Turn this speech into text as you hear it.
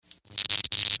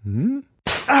One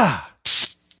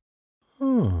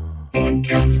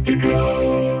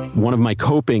of my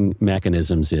coping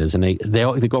mechanisms is, and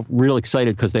they go real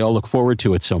excited because they all look forward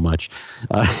to it so much,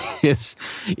 is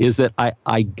that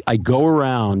I go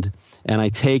around and I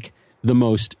take the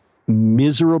most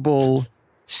miserable,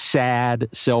 sad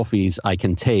selfies I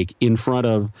can take in front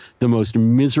of the most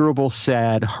miserable,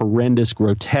 sad, horrendous,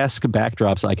 grotesque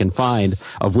backdrops I can find,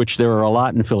 of which there are a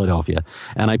lot in Philadelphia.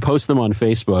 And I post them on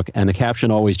Facebook, and the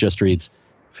caption always just reads,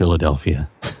 Philadelphia.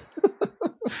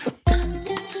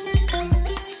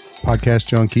 Podcast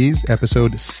Junkies,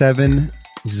 episode 70.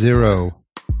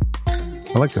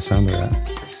 I like the sound of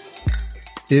that.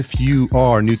 If you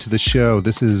are new to the show,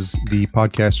 this is the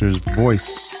podcaster's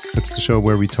voice. It's the show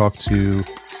where we talk to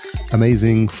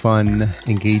amazing, fun,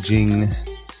 engaging,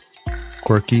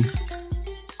 quirky,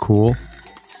 cool,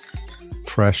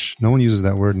 fresh. No one uses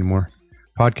that word anymore.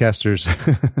 Podcasters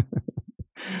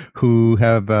who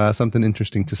have something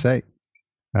interesting to say.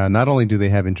 Not only do they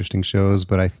have interesting shows,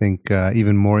 but I think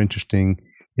even more interesting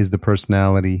is the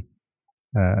personality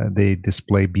they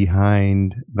display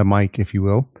behind the mic, if you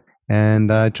will.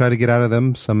 And I try to get out of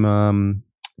them some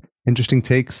interesting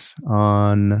takes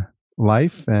on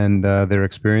life and their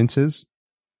experiences.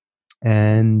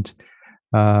 And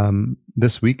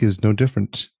this week is no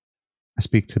different. I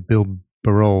speak to Bill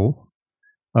Barol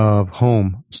of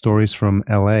Home, Stories from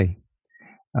LA.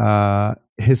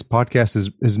 His podcast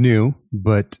is new,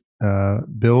 but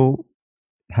Bill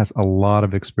has a lot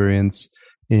of experience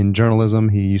in journalism.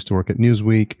 He used to work at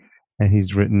Newsweek, and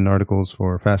he's written articles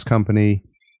for Fast Company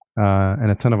and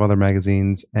a ton of other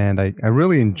magazines. And I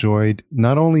really enjoyed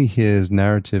not only his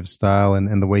narrative style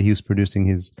and the way he was producing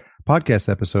his podcast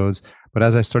episodes, but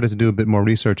as I started to do a bit more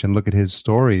research and look at his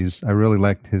stories, I really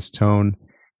liked his tone.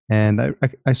 And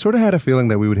I sort of had a feeling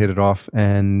that we would hit it off,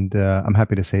 and I'm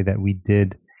happy to say that we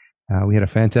did. We had a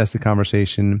fantastic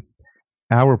conversation,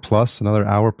 another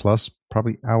hour plus,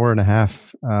 probably hour and a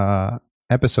half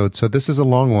episode. So this is a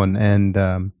long one.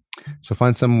 And so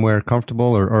find somewhere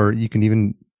comfortable, or you can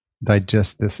even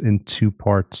digest this in two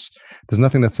parts. There's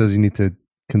nothing that says you need to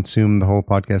consume the whole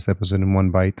podcast episode in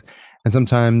one bite. And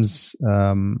sometimes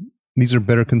these are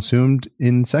better consumed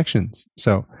in sections.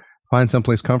 So find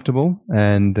someplace comfortable.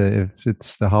 And if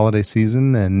it's the holiday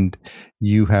season and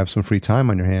you have some free time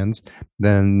on your hands,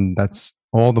 then that's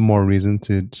all the more reason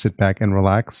to sit back and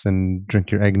relax and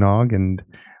drink your eggnog and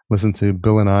listen to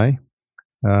Bill and I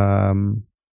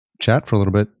chat for a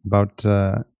little bit about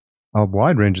a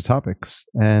wide range of topics.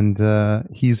 And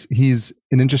he's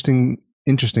an interesting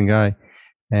guy,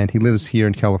 and he lives here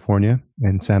in California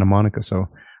in Santa Monica. So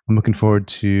I'm looking forward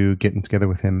to getting together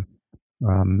with him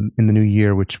in the new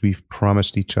year, which we've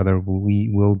promised each other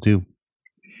we will do.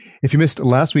 If you missed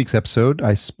last week's episode,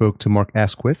 I spoke to Mark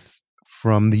Asquith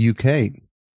from the UK,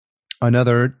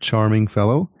 another charming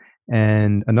fellow,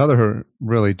 and another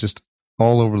really just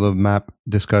all over the map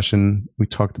discussion. We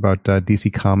talked about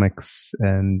DC Comics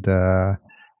and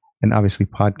obviously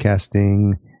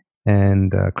podcasting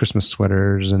and Christmas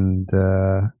sweaters and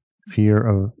fear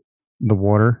of the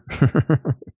water.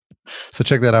 So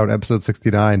check that out, episode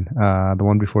 69. The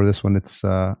one before this one, it's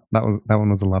that one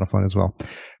was a lot of fun as well.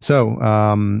 So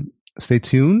stay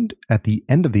tuned at the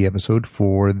end of the episode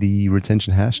for the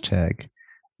retention hashtag,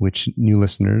 which new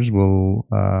listeners will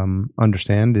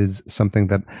understand is something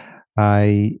that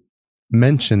I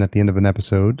mention at the end of an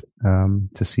episode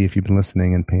to see if you've been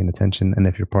listening and paying attention, and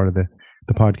if you're part of the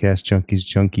podcast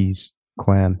Junkies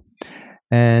clan.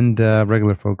 And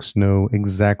regular folks know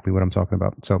exactly what I'm talking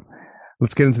about. So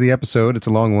let's get into the episode. It's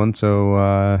a long one,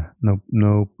 so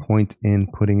no point in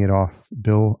putting it off.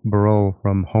 Bill Barol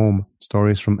from Home,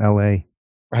 Stories from LA.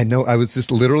 I know. I was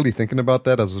just literally thinking about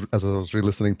that as I was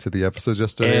re-listening to the episode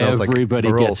yesterday. Everybody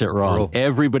and I was like, gets it wrong.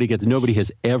 Everybody gets. Nobody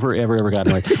has ever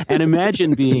gotten it right. And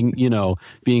imagine being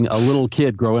a little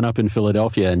kid growing up in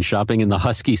Philadelphia and shopping in the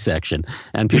Husky section,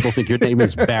 and people think your name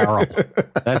is Barrel.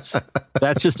 That's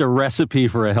just a recipe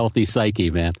for a healthy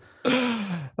psyche, man.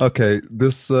 Okay,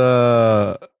 this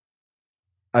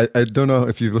I don't know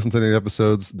if you've listened to any of the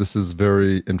episodes. This is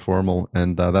very informal,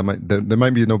 and there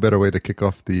might be no better way to kick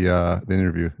off the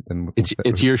interview than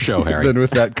it's your show, Harry. Than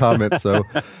with that comment. So,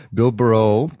 Bill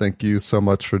Barol, thank you so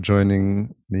much for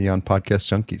joining me on Podcast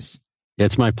Junkies.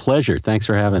 It's my pleasure. Thanks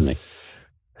for having me.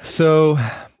 So,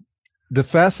 the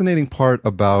fascinating part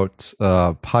about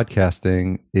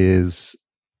podcasting is,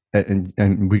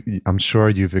 I'm sure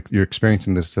you're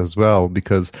experiencing this as well,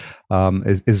 because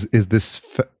is this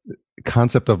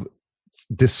concept of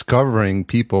discovering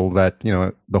people that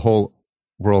the whole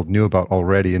world knew about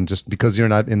already, and just because you're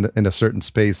not in a certain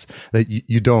space that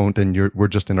you don't, and we're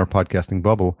just in our podcasting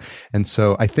bubble. And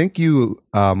so I think you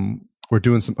were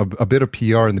doing a bit of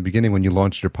PR in the beginning when you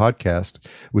launched your podcast,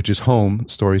 which is Home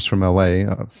Stories from LA,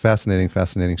 a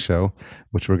fascinating show,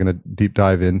 which we're going to deep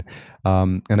dive in.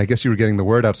 And I guess you were getting the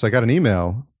word out, so I got an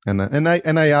email, and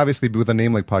I obviously, with a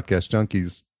name like Podcast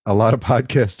Junkies, a lot of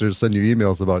podcasters send you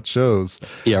emails about shows.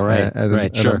 Yeah, right.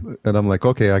 And Sure. I'm like,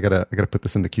 okay, I gotta put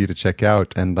this in the queue to check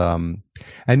out. And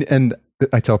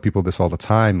I tell people this all the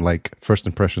time, like, first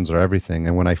impressions are everything.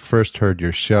 And when I first heard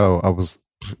your show, I was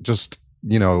just,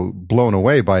 blown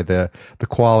away by the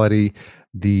quality,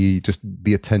 the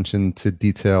attention to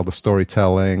detail, the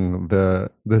storytelling,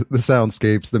 the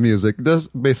soundscapes, the music, there's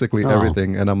basically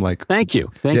everything. And I'm like, thank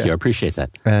you. I appreciate that.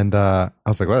 And I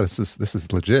was like, wow, this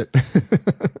is legit.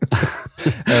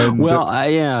 Well,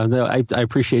 I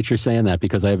appreciate your saying that,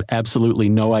 because I have absolutely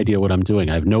no idea what I'm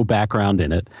doing. I have no background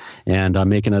in it, and I'm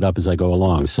making it up as I go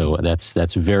along. So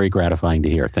that's very gratifying to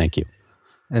hear. Thank you.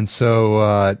 And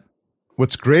so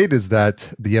what's great is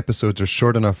that the episodes are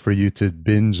short enough for you to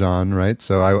binge on, right?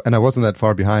 So I wasn't that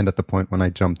far behind at the point when I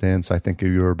jumped in. So I think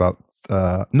you were about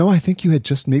no, I think you had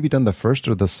just maybe done the first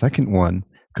or the second one,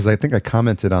 because I think I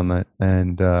commented on that,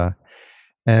 and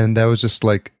I was just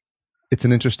like, it's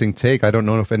an interesting take. I don't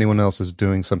know if anyone else is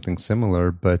doing something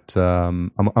similar, but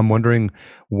I'm wondering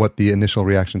what the initial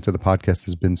reaction to the podcast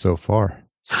has been so far.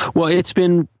 Well, it's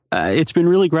been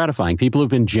really gratifying. People have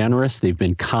been generous. They've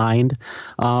been kind.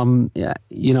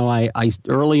 I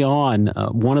early on,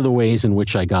 one of the ways in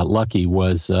which I got lucky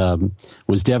was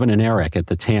Devin and Eric at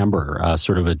the Timbre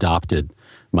sort of adopted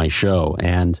my show,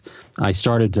 and I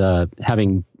started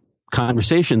having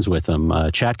conversations with them,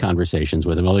 chat conversations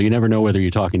with them. Although you never know whether you're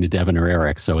talking to Devin or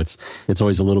Eric, so it's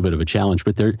always a little bit of a challenge.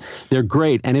 But they're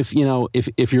great. And if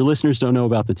your listeners don't know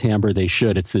about the Timbre, they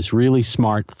should. It's this really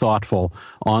smart, thoughtful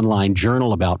online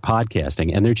journal about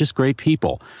podcasting, and they're just great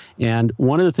people. And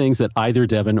one of the things that either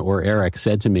Devin or Eric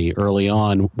said to me early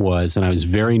on was, and I was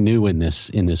very new in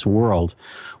this world,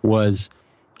 was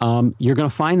you're going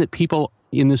to find that people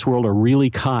in this world are really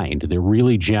kind. They're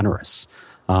really generous.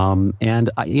 And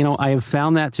I have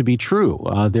found that to be true.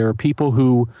 There are people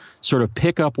who sort of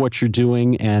pick up what you're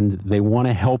doing, and they want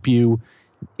to help you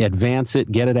advance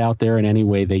it, get it out there in any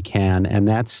way they can. And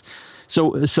that's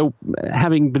so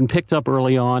having been picked up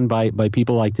early on by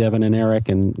people like Devin and Eric,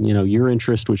 and, your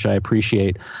interest, which I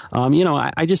appreciate.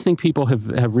 I just think people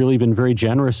have really been very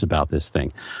generous about this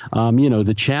thing.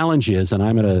 The challenge is, and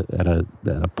I'm at a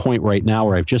point right now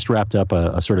where I've just wrapped up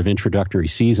a sort of introductory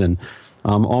season,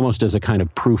 almost as a kind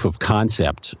of proof of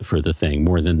concept for the thing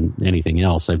more than anything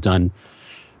else. I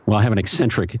have an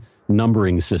eccentric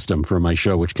numbering system for my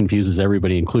show, which confuses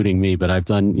everybody, including me, but I've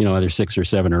done, either 6 or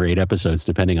 7 or 8 episodes,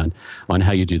 depending on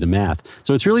how you do the math.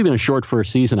 So it's really been a short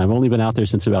first season. I've only been out there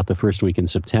since about the first week in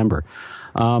September.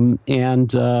 I've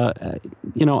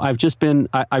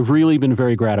really been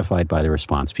very gratified by the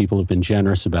response. People have been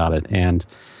generous about it. And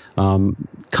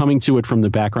coming to it from the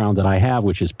background that I have,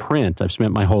 which is print, I've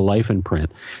spent my whole life in print,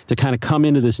 to kind of come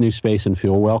into this new space and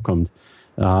feel welcomed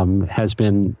has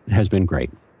been great.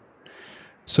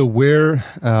 So we'll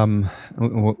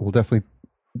definitely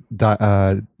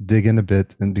dig in a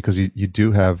bit, and because you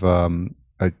do have a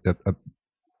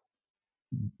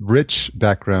rich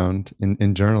background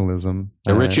in journalism,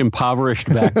 a rich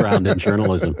impoverished background in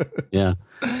journalism, yeah,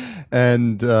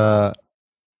 and.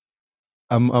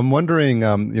 I'm wondering,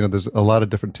 there's a lot of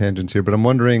different tangents here, but I'm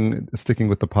wondering, sticking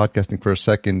with the podcasting for a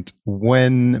second,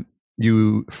 when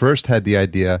you first had the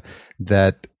idea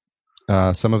that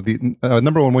some of the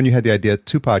number one, when you had the idea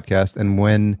to podcast, and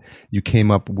when you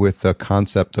came up with the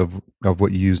concept of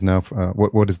what you use now,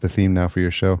 what is the theme now for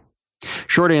your show?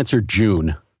 Short answer,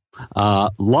 June.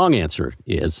 Long answer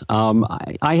is,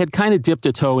 I had kind of dipped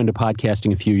a toe into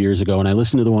podcasting a few years ago, and I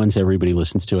listened to the ones everybody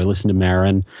listens to. I listened to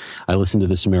Marin. I listened to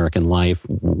This American Life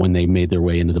when they made their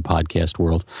way into the podcast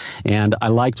world. And I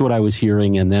liked what I was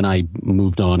hearing, and then I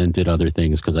moved on and did other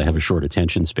things because I have a short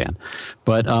attention span.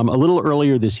 But a little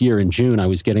earlier this year in June, I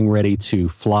was getting ready to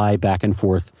fly back and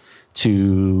forth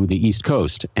to the East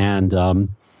Coast. And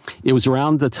it was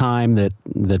around the time that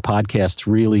podcasts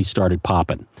really started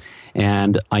popping.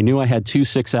 And I knew I had 2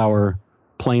 6-hour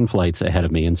plane flights ahead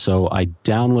of me. And so I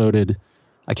downloaded,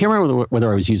 I can't remember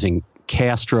whether I was using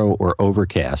Castro or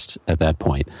Overcast at that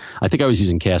point. I think I was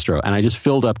using Castro. And I just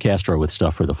filled up Castro with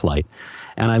stuff for the flight.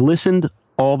 And I listened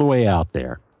all the way out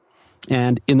there.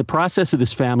 And in the process of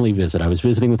this family visit, I was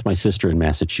visiting with my sister in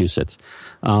Massachusetts.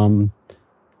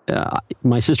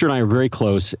 my sister and I are very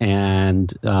close,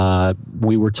 and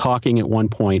we were talking at one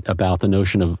point about the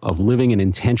notion of living an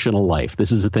intentional life.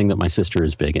 This is a thing that my sister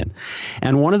is big in.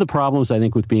 And one of the problems, I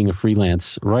think, with being a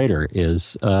freelance writer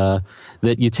is that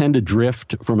you tend to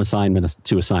drift from assignment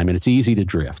to assignment. It's easy to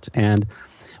drift. And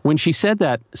when she said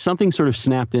that, something sort of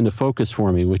snapped into focus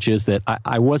for me, which is that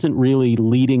I wasn't really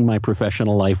leading my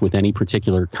professional life with any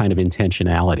particular kind of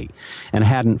intentionality, and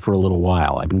hadn't for a little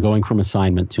while. I've been going from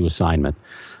assignment to assignment.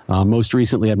 Most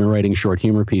recently, I've been writing short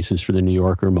humor pieces for The New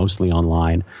Yorker, mostly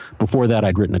online. Before that,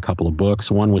 I'd written a couple of books.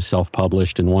 One was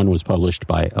self-published, and one was published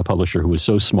by a publisher who was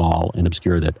so small and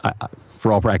obscure that,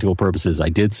 for all practical purposes, I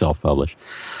did self-publish.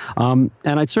 And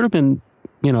I'd sort of been,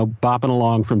 bopping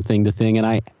along from thing to thing,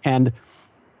 and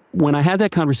when I had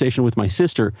that conversation with my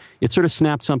sister, it sort of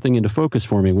snapped something into focus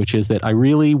for me, which is that I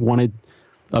really wanted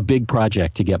a big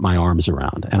project to get my arms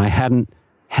around. And I hadn't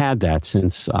had that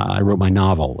since I wrote my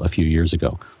novel a few years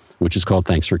ago, which is called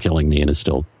Thanks for Killing Me and is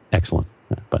still excellent,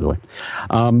 by the way.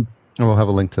 And we'll have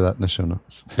a link to that in the show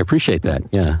notes. I appreciate that.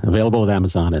 Yeah, available at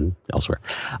Amazon and elsewhere.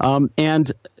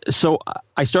 And so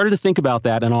I started to think about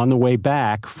that, and on the way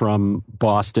back from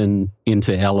Boston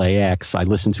into LAX, I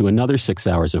listened to another 6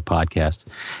 hours of podcasts,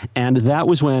 and that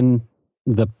was when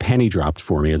the penny dropped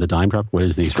for me, or the dime dropped. What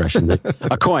is the expression?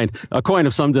 A coin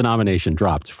of some denomination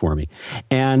dropped for me,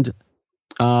 and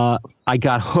I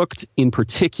got hooked in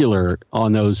particular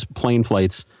on those plane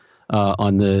flights.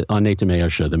 On Nate DiMeo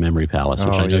show, The Memory Palace,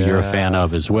 which I know you're a fan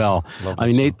of as well. I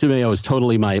mean, Nate DiMeo is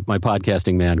totally my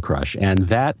podcasting man crush,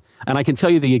 and I can tell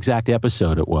you the exact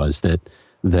episode it was that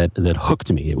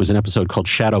hooked me. It was an episode called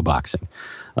Shadowboxing,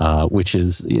 which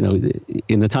is,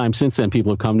 in the time since then,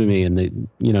 people have come to me and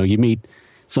you meet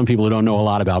some people who don't know a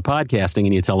lot about podcasting,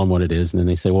 and you tell them what it is, and then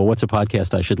they say, well, what's a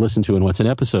podcast I should listen to, and what's an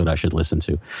episode I should listen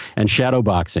to? And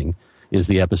Shadowboxing is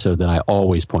the episode that I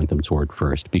always point them toward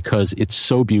first, because it's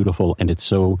so beautiful and it's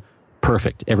so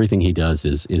perfect. Everything he does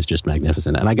is just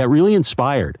magnificent. And I got really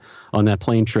inspired on that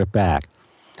plane trip back.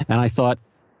 And I thought,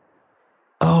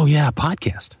 oh yeah,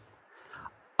 podcast.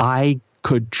 I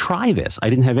could try this. I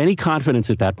didn't have any confidence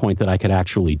at that point that I could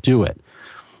actually do it.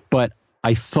 But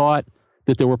I thought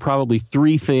that there were probably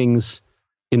three things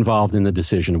involved in the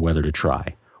decision of whether to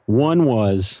try. One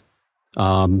was,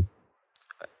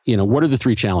 what are the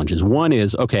three challenges? One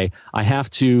is, okay, I have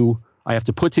to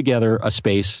put together a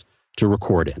space to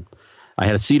record in. I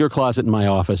had a cedar closet in my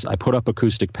office. I put up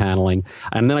acoustic paneling,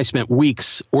 and then I spent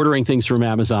weeks ordering things from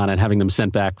Amazon and having them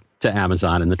sent back to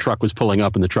Amazon, and the truck was pulling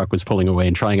up and the truck was pulling away,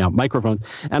 and trying out microphones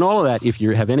and all of that. If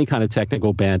you have any kind of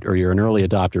technical bent or you're an early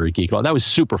adopter or geek, well, that was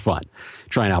super fun,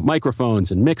 trying out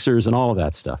microphones and mixers and all of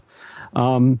that stuff.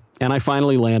 And I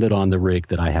finally landed on the rig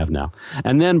that I have now.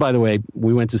 And then, by the way,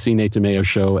 we went to see Nate DiMeo's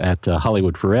show at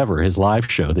Hollywood Forever, his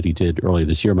live show that he did earlier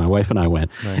this year. My wife and I went.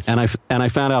 Nice. And I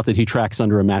found out that he tracks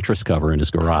under a mattress cover in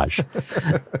his garage.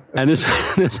 And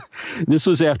this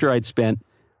was after I'd spent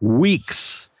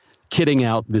weeks kitting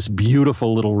out this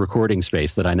beautiful little recording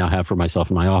space that I now have for myself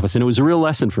in my office. And it was a real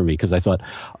lesson for me, because I thought,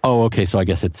 oh, okay, so I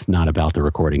guess it's not about the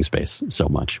recording space so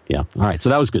much. Yeah. All right. So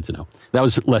that was good to know. That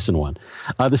was lesson one.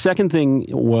 The second thing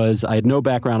was I had no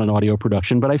background in audio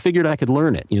production, but I figured I could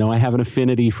learn it. I have an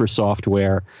affinity for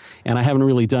software, and I haven't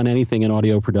really done anything in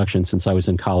audio production since I was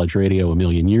in college radio a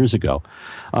million years ago.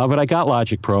 But I got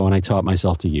Logic Pro, and I taught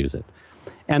myself to use it.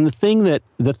 And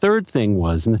the third thing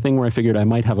was, and the thing where I figured I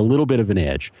might have a little bit of an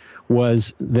edge,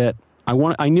 was that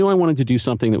I knew I wanted to do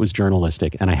something that was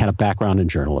journalistic, and I had a background in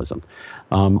journalism.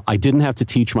 I didn't have to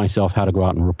teach myself how to go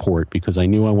out and report, because I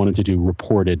knew I wanted to do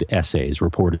reported essays,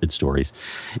 reported stories.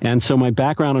 And so my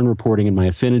background in reporting and my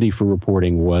affinity for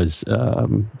reporting was,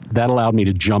 that allowed me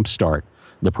to jumpstart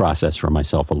the process for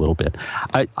myself a little bit.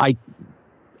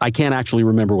 I can't actually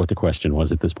remember what the question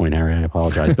was at this point, Harry. I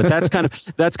apologize. But that's kind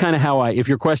of how if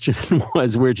your question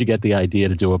was, where'd you get the idea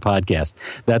to do a podcast?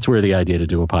 That's where the idea to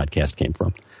do a podcast came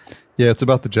from. Yeah, it's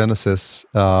about the genesis.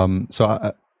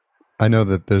 So I know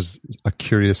that there's a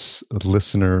curious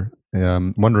listener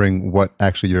wondering what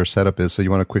actually your setup is. So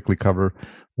you want to quickly cover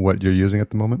what you're using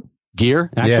at the moment? Gear,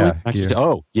 actually? Yeah, actually, gear.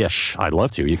 Oh, yes, I'd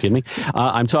love to. Are you kidding me?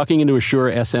 I'm talking into a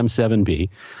Shure SM7B,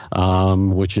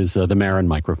 which is the Marin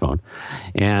microphone.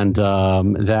 And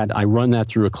that I run that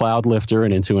through a Cloud Lifter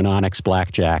and into an Onyx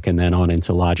Blackjack, and then on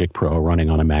into Logic Pro running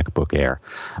on a MacBook Air.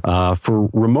 For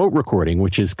remote recording,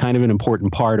 which is kind of an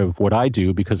important part of what I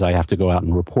do because I have to go out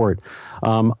and report,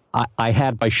 I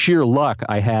had, by sheer luck,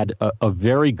 I had a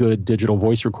very good digital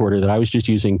voice recorder that I was just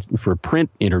using for print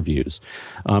interviews,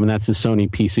 and that's the Sony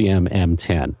PCM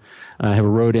M10. I have a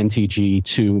Rode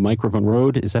NTG2 microphone.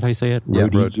 Rode, is that how you say it? Yeah,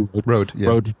 Rode. Yeah.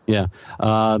 Rode, yeah.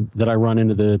 That I run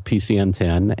into the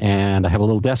PCM10, and I have a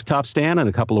little desktop stand and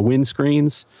a couple of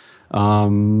windscreens,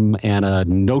 and a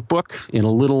notebook in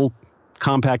a little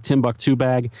compact Timbuk2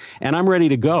 bag, and I'm ready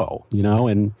to go,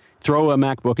 and throw a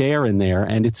MacBook Air in there.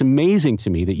 And it's amazing to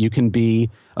me that you can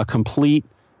be a complete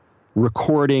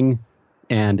recording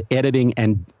and editing,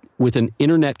 and with an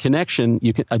internet connection,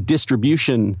 a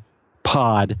distribution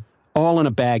pod all in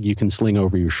a bag you can sling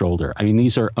over your shoulder. I mean,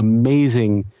 these are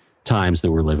amazing times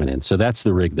that we're living in. So that's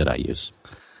the rig that I use.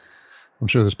 I'm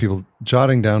sure there's people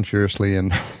jotting down furiously,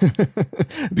 and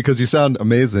because you sound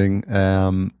amazing.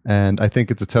 And I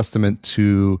think it's a testament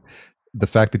to the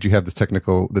fact that you have this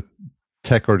the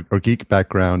tech or geek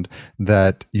background,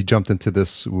 that you jumped into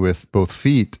this with both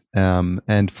feet.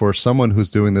 And for someone who's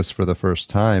doing this for the first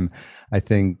time, I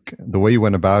think the way you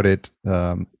went about it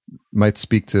might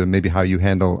speak to maybe how you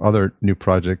handle other new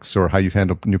projects, or how you've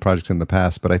handled new projects in the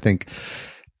past. But I think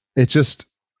it's just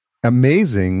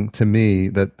amazing to me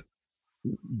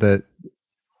that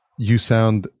you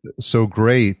sound so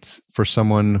great for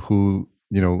someone who,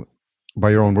 by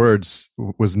your own words,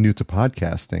 was new to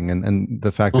podcasting, and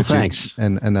the fact that thanks.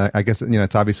 And I guess,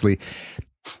 it's obviously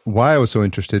why I was so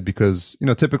interested, because,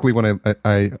 typically when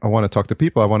I want to talk to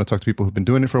people, I want to talk to people who've been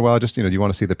doing it for a while. Just, you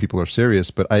want to see that people are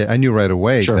serious. But I knew right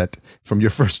away that from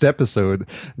your first episode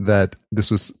that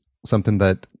this was something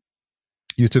that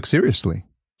you took seriously.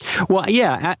 Well,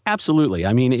 yeah, absolutely.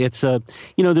 I mean, it's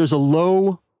there's a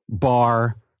low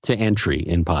bar to entry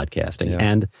in podcasting,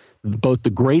 and both the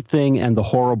great thing and the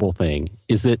horrible thing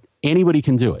is that anybody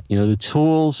can do it. The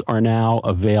tools are now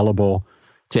available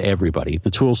to everybody,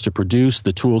 the tools to produce,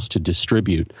 the tools to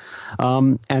distribute.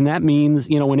 And that means,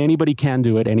 when anybody can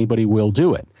do it, anybody will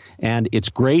do it. And it's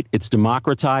great. It's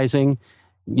democratizing.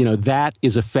 That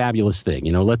is a fabulous thing.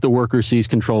 Let the worker seize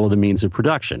control of the means of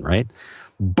production, right?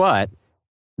 But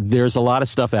there's a lot of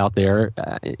stuff out there,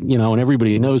 and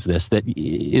everybody knows this, that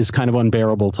is kind of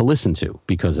unbearable to listen to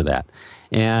because of that.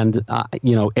 And,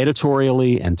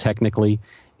 editorially and technically.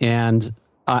 And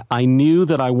I knew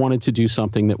that I wanted to do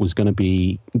something that was going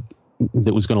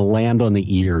to land on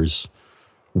the ears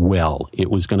well. It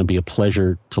was going to be a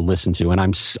pleasure to listen to. And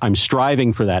I'm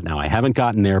striving for that now. I haven't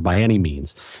gotten there by any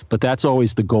means, but that's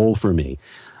always the goal for me.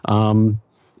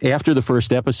 After the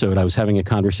first episode, I was having a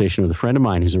conversation with a friend of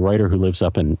mine who's a writer who lives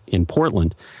up in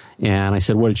Portland. And I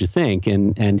said, what did you think?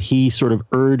 And he sort of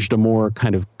urged a more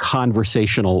kind of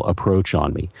conversational approach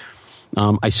on me.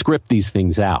 I script these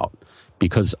things out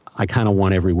because I kind of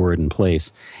want every word in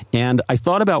place. And I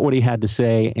thought about what he had to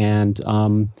say, and,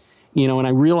 and I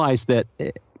realized that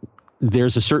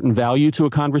there's a certain value to a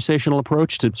conversational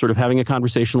approach, to sort of having a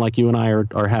conversation like you and I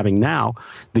are having now,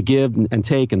 the give and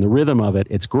take and the rhythm of it.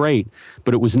 It's great,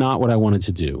 but it was not what I wanted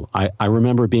to do. I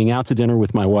remember being out to dinner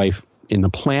with my wife in the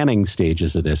planning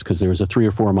stages of this, because there was a 3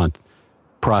 or 4 month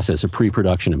process of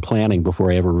pre-production and planning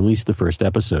before I ever released the first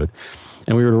episode.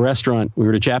 And we were at a restaurant, we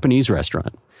were at a Japanese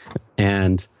restaurant,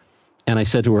 and I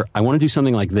said to her, I want to do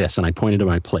something like this. And I pointed to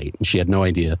my plate, and she had no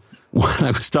idea what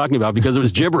I was talking about because it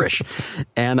was gibberish.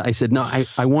 And I said, no,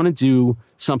 I want to do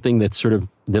something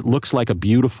that looks like a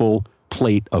beautiful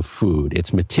plate of food.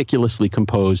 It's meticulously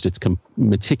composed, it's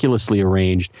meticulously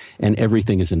arranged, and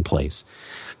everything is in place.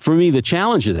 For me, the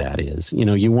challenge of that is, you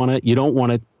don't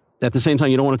want it, at the same time,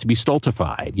 you don't want it to be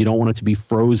stultified. You don't want it to be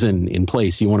frozen in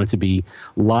place. You want it to be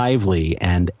lively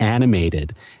and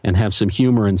animated and have some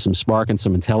humor and some spark and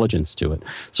some intelligence to it.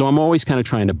 So I'm always kind of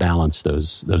trying to balance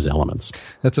those elements.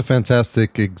 That's a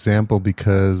fantastic example,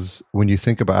 because when you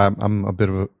think about, I'm a bit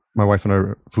of my wife and I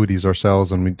are foodies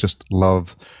ourselves, and we just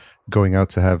love going out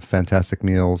to have fantastic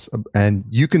meals. And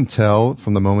you can tell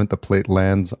from the moment the plate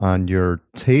lands on your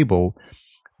table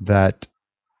that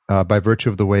by virtue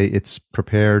of the way it's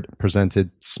prepared, presented,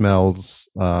 smells,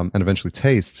 and eventually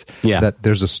tastes, that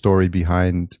there's a story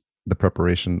behind the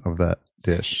preparation of that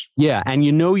dish. Yeah, and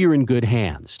you're in good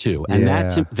hands too. And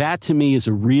that to me is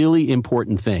a really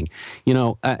important thing.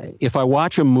 If I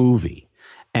watch a movie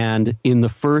and in the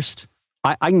first,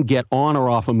 I can get on or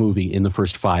off a movie in the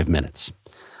first 5 minutes.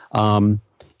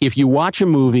 If you watch a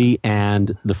movie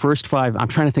and the first 5, I'm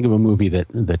trying to think of a movie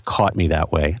that caught me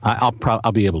that way.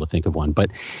 I'll be able to think of one.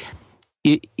 But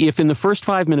if in the first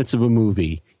 5 minutes of a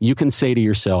movie, you can say to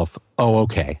yourself, oh,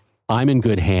 okay, I'm in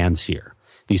good hands here.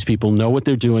 These people know what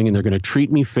they're doing, and they're going to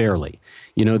treat me fairly.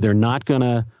 They're not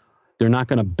going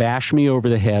to bash me over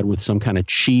the head with some kind of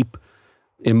cheap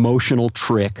emotional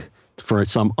trick for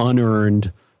some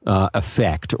unearned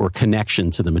effect or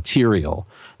connection to the material.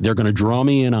 They're going to draw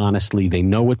me in honestly. They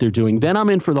know what they're doing. Then I'm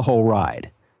in for the whole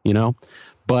ride, you know?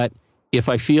 But if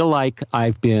I feel like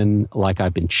I've been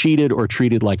cheated or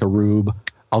treated like a rube,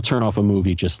 I'll turn off a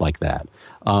movie just like that.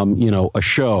 A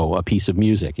show, a piece of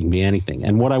music, it can be anything.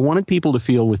 And what I wanted people to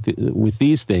feel with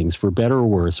these things, for better or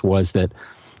worse, was that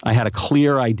I had a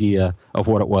clear idea of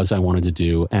what it was I wanted to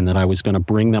do, and that I was going to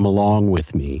bring them along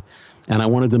with me. And I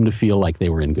wanted them to feel like they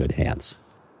were in good hands.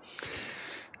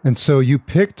 And so you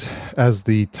picked as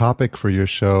the topic for your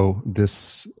show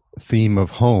this theme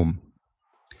of home.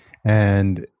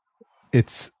 And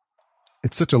it's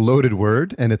such a loaded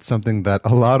word, and it's something that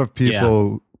a lot of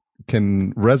people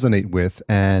can resonate with,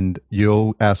 and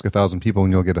you'll ask 1,000 people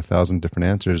and you'll get 1,000 different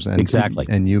answers. And exactly.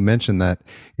 And you mentioned that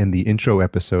in the intro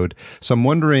episode. So I'm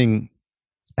wondering,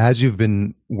 as you've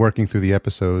been working through the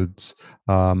episodes,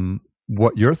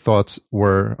 what your thoughts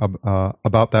were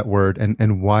about that word,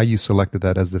 and why you selected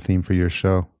that as the theme for your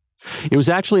show. It was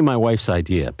actually my wife's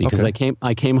idea, because I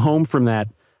came home from that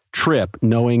trip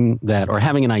knowing that, or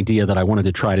having an idea that I wanted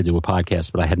to try to do a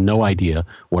podcast, but I had no idea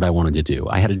what I wanted to do.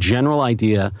 I had a general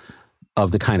idea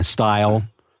of the kind of style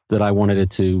that I wanted it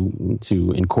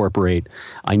to incorporate.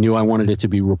 I knew I wanted it to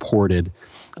be reported,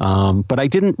 but I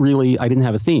didn't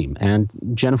have a theme. And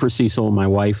Jennifer Cecil, my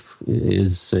wife,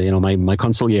 is my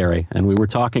consigliere, and we were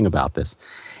talking about this,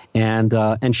 and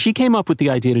she came up with the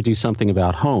idea to do something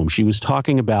about home. She was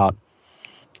talking about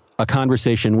a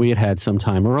conversation we had some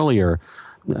time earlier,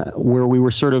 where we were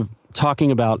sort of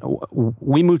talking about,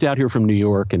 we moved out here from New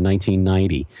York in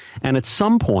 1990, and at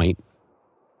some point,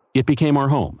 it became our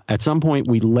home. At some point,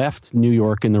 we left New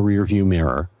York in the rearview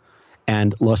mirror,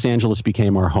 and Los Angeles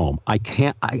became our home. I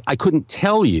couldn't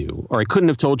tell you, or I couldn't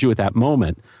have told you at that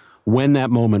moment, when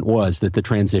that moment was that the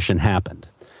transition happened.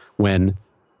 When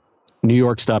New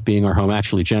York stopped being our home.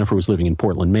 Actually, Jennifer was living in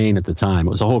Portland, Maine at the time. It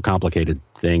was a whole complicated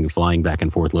thing, flying back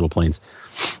and forth, little planes.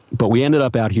 But we ended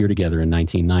up out here together in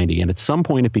 1990, and at some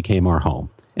point it became our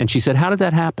home. And she said, how did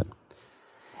that happen?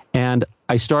 And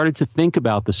I started to think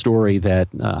about the story that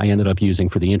I ended up using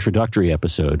for the introductory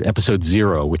episode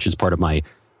 0, which is part of my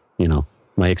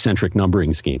eccentric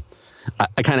numbering scheme.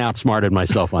 I kind of outsmarted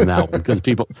myself on that one, because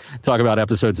people talk about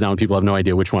episodes now and people have no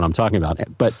idea which one I'm talking about.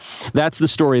 But that's the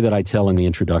story that I tell in the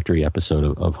introductory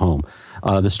episode of Home.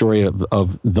 The story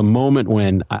of the moment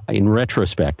when, in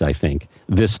retrospect, I think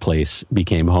this place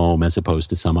became home as opposed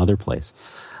to some other place.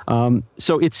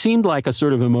 So it seemed like a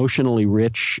sort of emotionally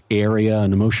rich area,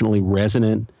 an emotionally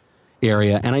resonant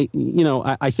area. And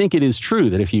I think it is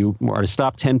true that if you are to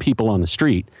stop 10 people on the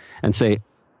street and say,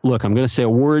 look, I'm going to say a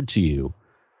word to you,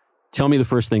 tell me the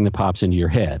first thing that pops into your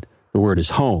head. The word is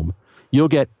home. You'll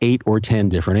get 8 or 10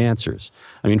 different answers.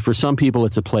 I mean, for some people,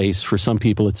 it's a place. For some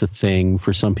people, it's a thing.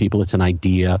 For some people, it's an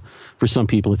idea. For some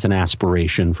people, it's an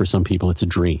aspiration. For some people, it's a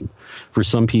dream. For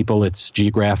some people, it's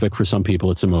geographic. For some people,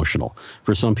 it's emotional.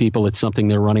 For some people, it's something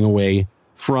they're running away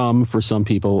from. For some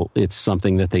people, it's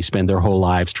something that they spend their whole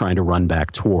lives trying to run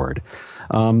back toward.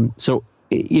 So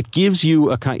it gives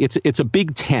you it's a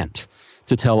big tent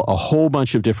to tell a whole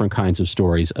bunch of different kinds of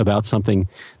stories about something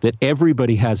that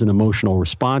everybody has an emotional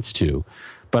response to.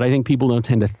 But I think people don't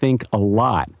tend to think a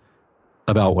lot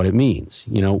about what it means.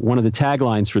 One of the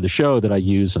taglines for the show that I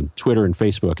use on Twitter and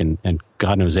Facebook and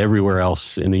God knows everywhere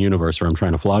else in the universe where I'm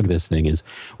trying to flog this thing is,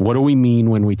 what do we mean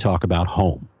when we talk about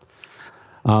home?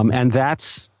 And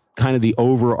that's kind of the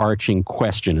overarching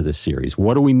question of this series.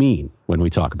 What do we mean when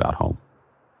we talk about home?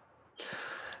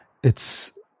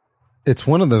 It's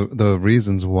one of the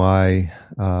reasons why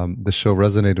the show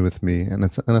resonated with me, and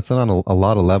it's on a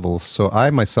lot of levels. So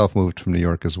I myself moved from New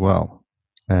York as well,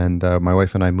 and my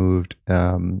wife and I moved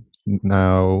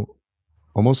now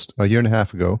almost a year and a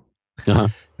half ago,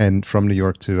 and from New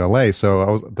York to LA.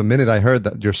 So the minute I heard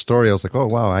that your story, I was like, oh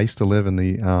wow, I used to live in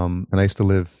the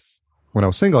when I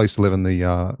was single, I used to live in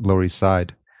the Lower East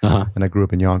Side, and I grew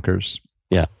up in Yonkers.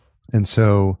 Yeah, and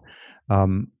so.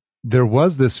 There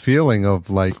was this feeling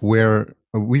of like where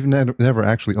we've never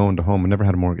actually owned a home. We never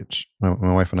had a mortgage.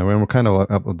 My wife and I, we're kind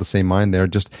of the same mind there.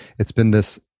 Just, it's been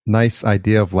this nice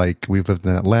idea of like, we've lived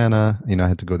in Atlanta, I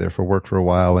had to go there for work for a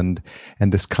while. And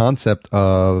this concept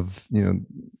of,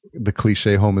 the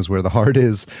cliche, home is where the heart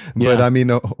is, but I mean,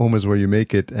 home is where you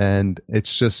make it. And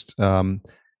it's just, it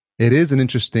is an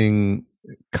interesting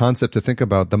concept to think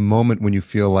about, the moment when you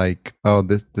feel like, oh,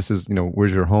 this is,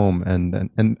 where's your home?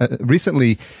 And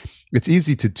recently it's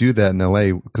easy to do that in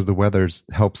LA because the weather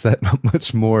helps that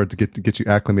much more to get you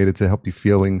acclimated, to help you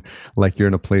feeling like you're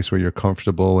in a place where you're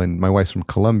comfortable. And my wife's from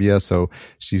Colombia, so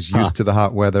she's used to the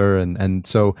hot weather. And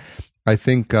so I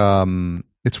think,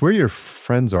 it's where your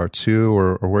friends are too,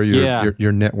 or where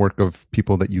your network of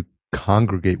people that you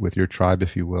congregate with, your tribe,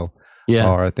 if you will,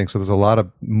 are. I think so. There's a lot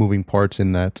of moving parts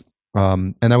in that.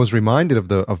 And I was reminded of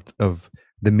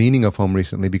the meaning of home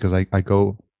recently, because I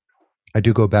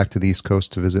do go back to the East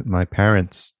Coast to visit my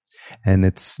parents, and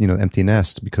it's, empty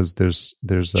nest, because there's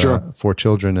 4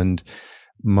 children, and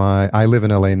I live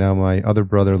in LA now. My other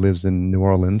brother lives in New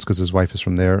Orleans because his wife is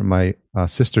from there. My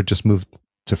sister just moved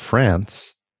to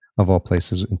France, of all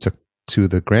places, and took 2 of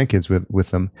the grandkids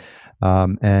with them.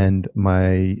 And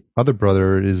my other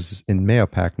brother is in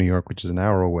Mahopac, New York, which is an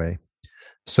hour away.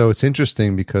 So it's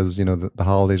interesting because, the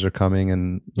holidays are coming,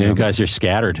 and you guys are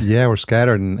scattered. Yeah, we're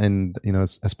scattered. And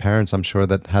as parents, I'm sure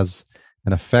that has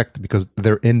an effect, because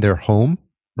they're in their home,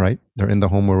 right? They're in the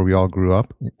home where we all grew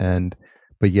up.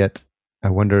 But yet I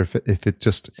wonder if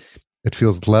it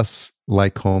feels less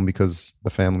like home because the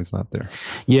family's not there.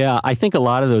 Yeah, I think a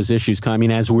lot of those issues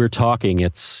as we're talking,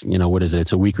 it's, what is it?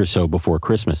 It's a week or so before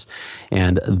Christmas.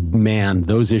 And man,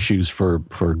 those issues for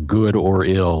good or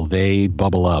ill, they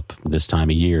bubble up this time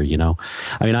of year,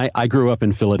 I grew up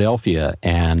in Philadelphia,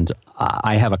 and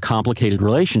I have a complicated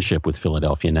relationship with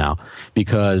Philadelphia now,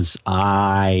 because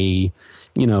there's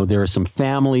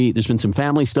been some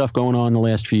family stuff going on the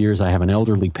last few years. I have an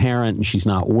elderly parent, and she's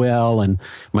not well. And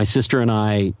my sister and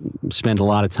I spend a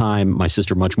lot of time, my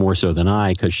sister much more so than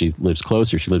I, because she lives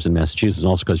closer. She lives in Massachusetts, and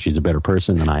also because she's a better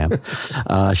person than I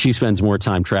am. She spends more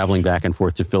time traveling back and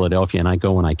forth to Philadelphia, and I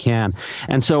go when I can.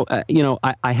 And so,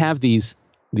 I have these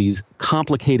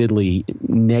complicatedly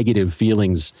negative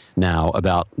feelings now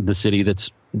about the city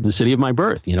that's the city of my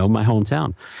birth, my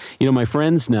hometown. My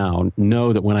friends now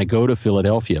know that when I go to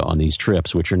Philadelphia on these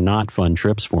trips, which are not fun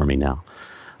trips for me now,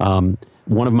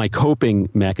 one of my coping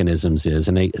mechanisms is,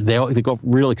 and they go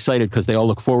real excited because they all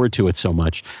look forward to it so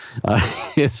much,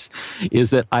 is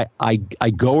that I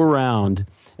go around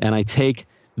and I take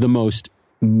the most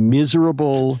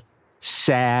miserable,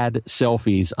 sad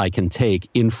selfies I can take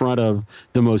in front of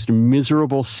the most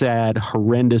miserable, sad,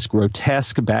 horrendous,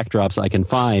 grotesque backdrops I can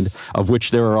find, of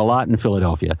which there are a lot in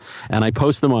Philadelphia. And I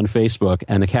post them on Facebook,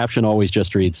 and the caption always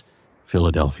just reads,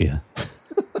 Philadelphia.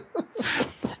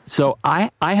 So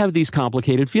I have these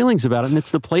complicated feelings about it, and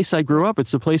it's the place I grew up.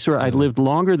 It's the place where I'd lived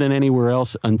longer than anywhere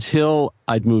else until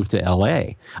I'd moved to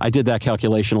L.A. I did that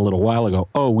calculation a little while ago.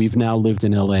 Oh, we've now lived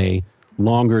in L.A.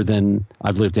 longer than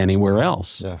I've lived anywhere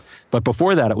else. Yeah. But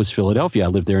before that, it was Philadelphia. I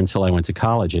lived there until I went to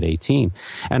college at 18.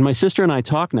 And my sister and I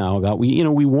talk now about, we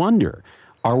wonder,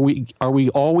 are we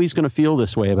always going to feel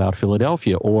this way about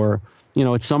Philadelphia? Or,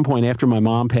 at some point after my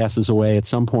mom passes away, at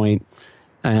some point,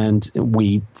 and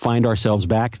we find ourselves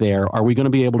back there, are we going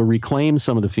to be able to reclaim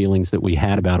some of the feelings that we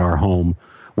had about our home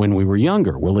when we were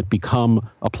younger? Will it become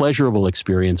a pleasurable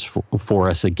experience for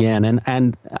us again?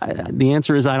 And the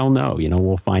answer is, I don't know.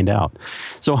 We'll find out.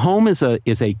 So home is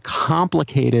a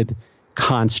complicated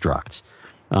construct.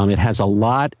 It has a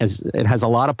lot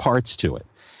of parts to it,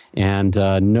 and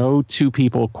no 2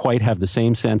 people quite have the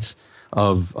same sense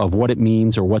of what it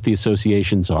means or what the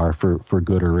associations are for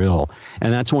good or ill.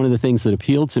 And that's one of the things that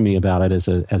appealed to me about it as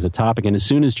a topic. And as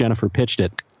soon as Jennifer pitched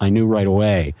it, I knew right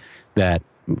away that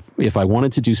if I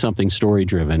wanted to do something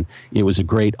story-driven, it was a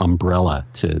great umbrella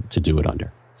to do it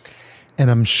under. And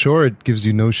I'm sure it gives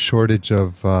you no shortage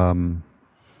of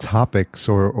topics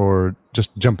or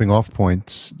just jumping off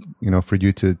points, for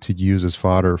you to use as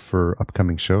fodder for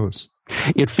upcoming shows.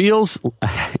 It feels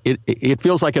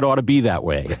like it ought to be that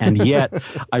way. And yet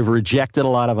I've rejected a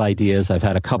lot of ideas. I've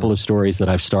had a couple of stories that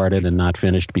I've started and not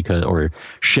finished or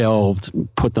shelved,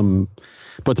 put them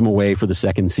away for the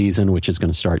second season, which is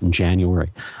going to start in January.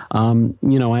 I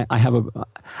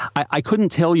couldn't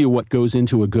tell you what goes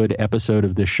into a good episode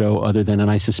of this show other than, and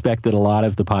I suspect that a lot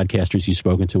of the podcasters you've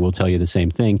spoken to will tell you the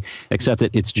same thing, except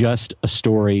that it's just a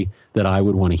story that I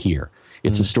would want to hear.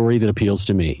 It's a story that appeals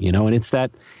to me, and it's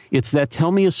that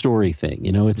tell me a story thing,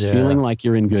 it's feeling like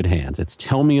you're in good hands. It's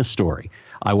tell me a story.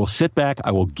 I will sit back.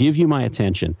 I will give you my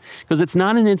attention, because it's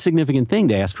not an insignificant thing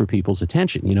to ask for people's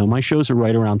attention. My shows are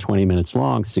right around 20 minutes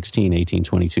long, 16, 18,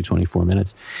 22, 24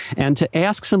 minutes. And to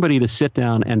ask somebody to sit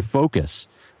down and focus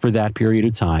for that period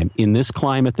of time in this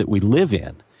climate that we live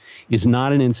in is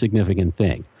not an insignificant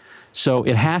thing. So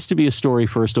it has to be a story,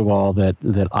 first of all,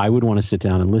 that I would want to sit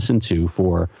down and listen to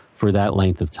for that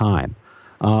length of time.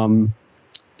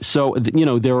 So,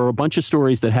 there are a bunch of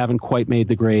stories that haven't quite made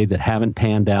the grade, that haven't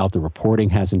panned out. The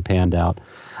reporting hasn't panned out.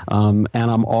 And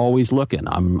I'm always looking.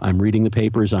 I'm reading the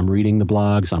papers. I'm reading the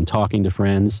blogs. I'm talking to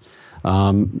friends.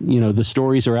 The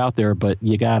stories are out there, but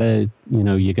you gotta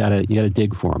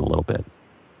dig for them a little bit.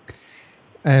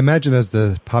 I imagine as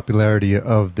the popularity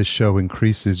of the show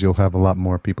increases, you'll have a lot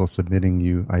more people submitting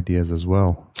you ideas as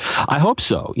well. I hope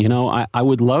so. I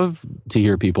would love to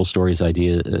hear people's story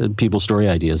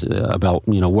ideas about,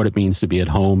 what it means to be at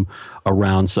home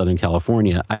around Southern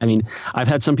California. I mean, I've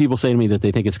had some people say to me that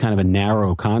they think it's kind of a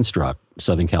narrow construct,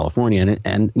 Southern California.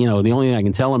 And the only thing I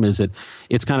can tell them is that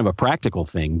it's kind of a practical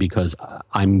thing because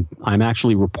I'm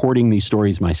actually reporting these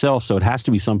stories myself. So it has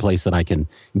to be someplace that I can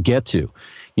get to.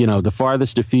 The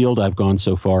farthest afield I've gone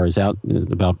so far is out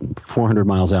about 400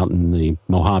 miles out in the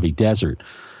Mojave Desert,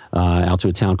 out to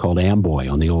a town called Amboy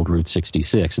on the old Route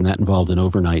 66. And that involved an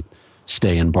overnight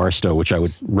stay in Barstow, which I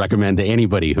would recommend to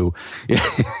anybody who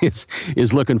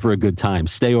is looking for a good time.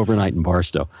 Stay overnight in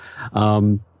Barstow.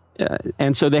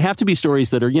 And so they have to be stories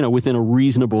that are, within a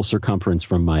reasonable circumference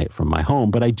from my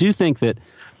home. But I do think that,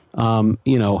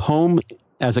 home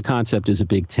as a concept is a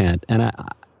big tent. And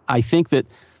I think that,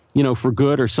 for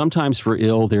good or sometimes for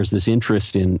ill, there's this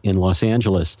interest in Los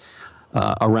Angeles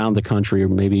around the country or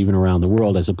maybe even around the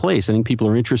world as a place. I think people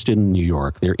are interested in New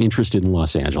York. They're interested in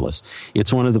Los Angeles.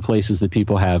 It's one of the places that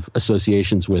people have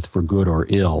associations with for good or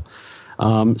ill.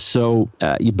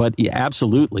 But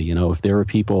absolutely, if there are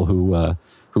people who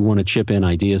want to chip in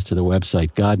ideas to the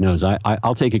website, God knows,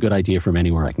 I'll take a good idea from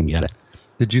anywhere I can get it.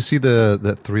 Did you see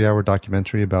the 3-hour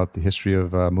documentary about the history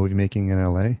of movie making in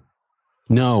LA?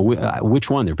 No, which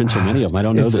one? There have been so many of them. I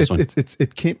don't know this one.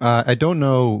 It came. I don't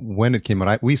know when it came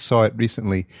out. We saw it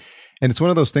recently, and it's one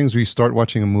of those things where you start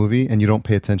watching a movie and you don't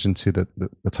pay attention to the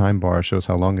time bar. It shows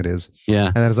how long it is. Yeah.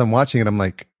 And as I'm watching it, I'm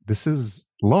like, this is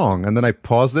long. And then I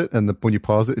paused it, and when you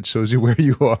pause it, it shows you where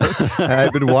you are. And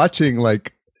I've been watching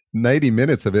like 90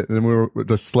 minutes of it, and we were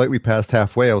just slightly past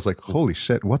halfway. I was like, holy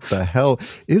shit, what the hell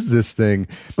is this thing?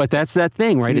 But that's that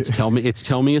thing, right? It's tell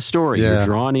me a story. Yeah. You're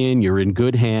drawn in, you're in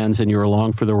good hands, and you're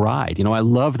along for the ride. I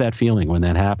love that feeling when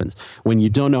that happens. When you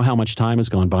don't know how much time has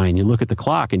gone by and you look at the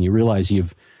clock and you realize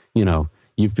you've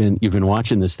been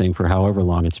watching this thing for however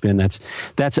long it's been.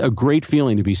 That's a great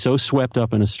feeling to be so swept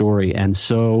up in a story and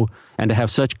to have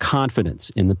such confidence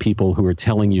in the people who are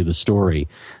telling you the story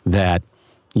that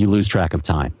you lose track of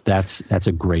time. That's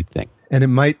a great thing. And it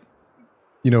might,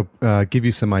 give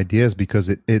you some ideas because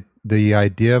the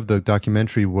idea of the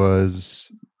documentary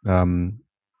was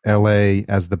LA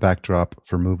as the backdrop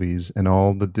for movies and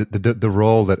all the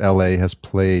role that LA has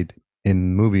played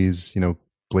in movies,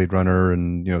 Blade Runner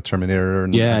and Terminator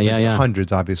and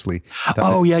hundreds, obviously.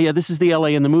 This is the LA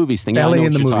in the movies thing. LA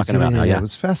in the movies, it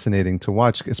was fascinating to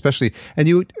watch, especially, and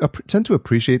you tend to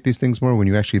appreciate these things more when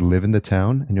you actually live in the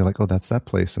town and you're like, oh, that's that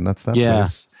place and that's that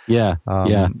place.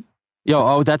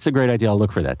 That's a great idea. I'll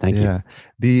look for that. Thank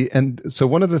you. And so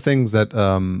one of the things that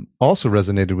also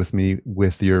resonated with me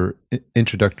with your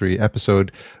introductory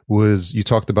episode was you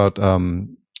talked about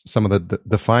some of the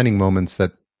defining moments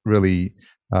that really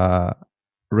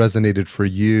resonated for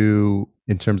you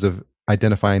in terms of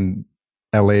identifying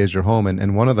LA as your home,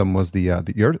 and one of them was the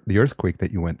earthquake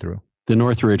that you went through. The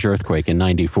Northridge earthquake in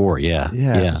 '94.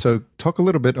 Yeah. So talk a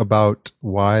little bit about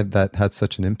why that had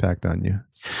such an impact on you.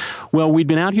 Well, we'd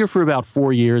been out here for about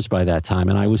 4 years by that time,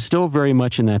 and I was still very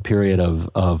much in that period of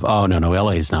oh no,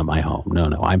 LA is not my home.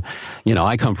 No,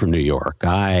 I come from New York.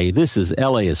 LA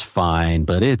is fine,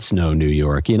 but it's no New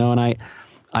York. And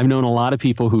I've known a lot of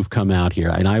people who've come out here,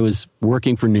 and I was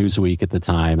working for Newsweek at the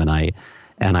time, and I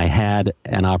had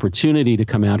an opportunity to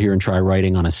come out here and try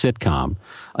writing on a sitcom.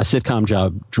 A sitcom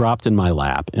job dropped in my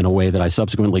lap in a way that I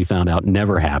subsequently found out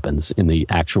never happens in the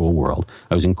actual world.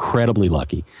 I was incredibly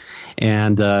lucky.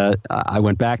 And I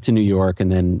went back to New York,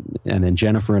 and then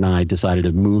Jennifer and I decided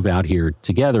to move out here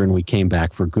together, and we came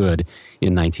back for good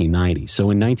in 1990. So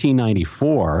in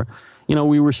 1994,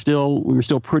 we were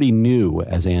still pretty new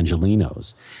as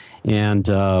Angelenos. And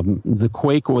the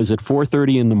quake was at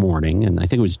 4:30 in the morning, and I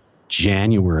think it was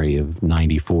January of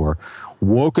 94,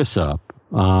 woke us up,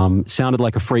 sounded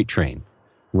like a freight train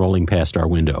rolling past our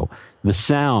window. The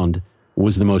sound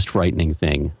was the most frightening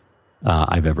thing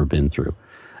I've ever been through.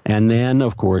 And then,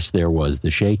 of course, there was the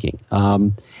shaking.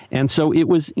 And so it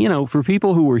was, for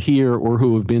people who were here or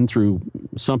who have been through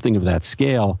something of that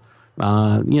scale,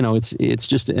 it's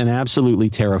just an absolutely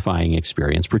terrifying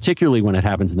experience, particularly when it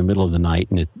happens in the middle of the night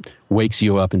and it wakes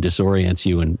you up and disorients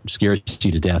you and scares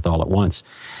you to death all at once.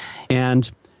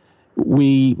 And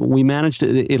we managed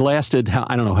to, it lasted,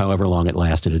 I don't know however long it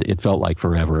lasted. It felt like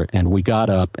forever. And we got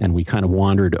up and we kind of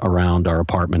wandered around our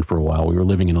apartment for a while. We were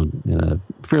living in a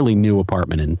fairly new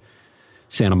apartment in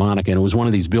Santa Monica, and it was one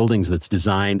of these buildings that's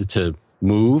designed to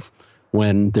move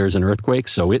when there's an earthquake,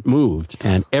 so it moved,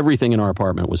 and everything in our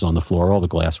apartment was on the floor. All the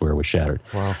glassware was shattered.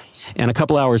 Wow. And a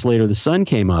couple hours later, the sun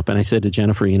came up, and I said to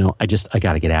Jennifer, I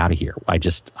got to get out of here. I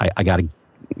got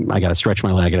to stretch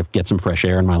my leg. I got to get some fresh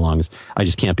air in my lungs. I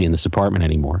just can't be in this apartment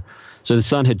anymore. So the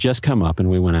sun had just come up, and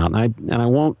we went out, I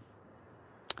don't want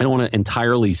to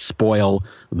entirely spoil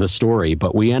the story,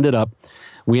 but we ended up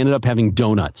having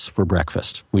donuts for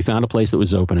breakfast. We found a place that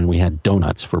was open, and we had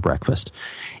donuts for breakfast.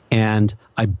 And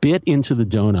I bit into the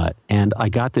donut, and I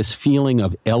got this feeling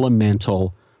of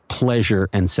elemental pleasure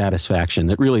and satisfaction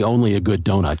that really only a good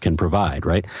donut can provide,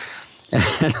 right?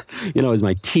 And, as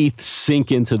my teeth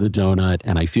sink into the donut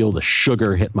and I feel the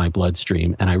sugar hit my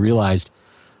bloodstream, and I realized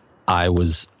I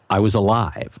was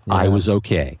alive. Yeah. I was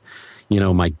okay.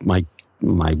 My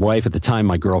wife at the time,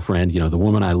 my girlfriend, the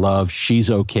woman I love,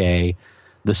 she's okay.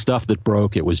 The stuff that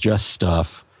broke, it was just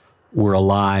stuff. We're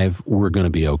alive. We're going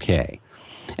to be okay.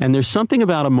 And there's something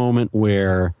about a moment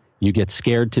where you get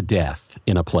scared to death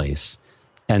in a place,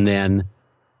 and then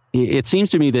it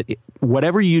seems to me that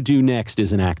whatever you do next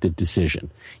is an active decision.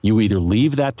 You either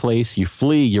leave that place, you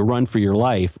flee, you run for your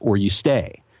life, or you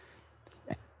stay.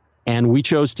 And we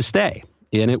chose to stay.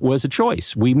 And it was a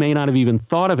choice. We may not have even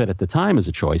thought of it at the time as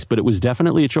a choice, but it was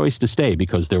definitely a choice to stay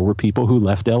because there were people who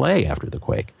left LA after the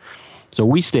quake. So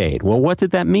we stayed. Well, what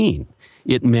did that mean?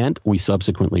 It meant we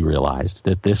subsequently realized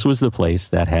that this was the place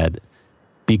that had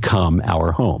become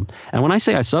our home. And when I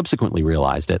say I subsequently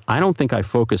realized it, I don't think I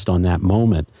focused on that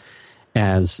moment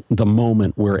as the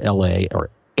moment where LA, or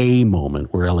a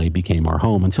moment where LA became our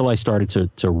home, until I started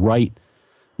to write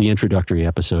the introductory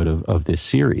episode of this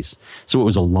series. So it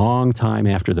was a long time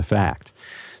after the fact.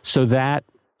 So that,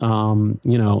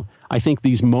 I think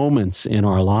these moments in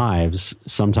our lives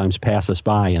sometimes pass us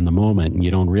by in the moment, and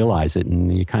you don't realize it,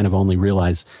 and you kind of only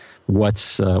realize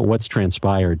what's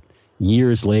transpired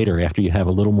years later, after you have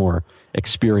a little more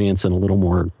experience and a little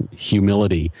more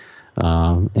humility,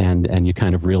 and you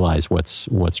kind of realize what's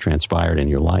transpired in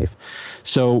your life.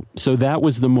 So that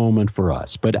was the moment for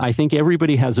us. But I think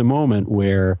everybody has a moment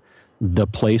where the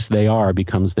place they are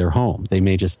becomes their home.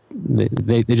 They just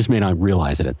may not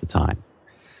realize it at the time.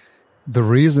 The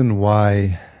reason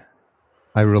why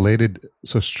I related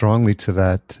so strongly to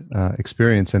that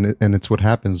experience, and it's what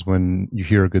happens when you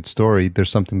hear a good story.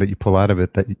 There's something that you pull out of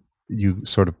it that you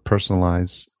sort of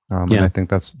personalize, and I think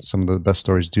that's some of the best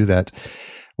stories do that.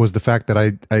 Was the fact that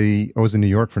I was in New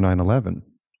York for 9/11.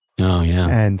 Oh yeah,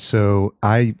 and so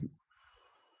I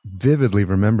vividly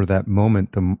remember that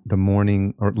moment, the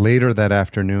morning or later that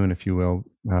afternoon, if you will,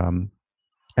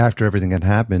 after everything had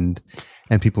happened.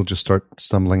 And people just start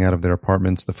stumbling out of their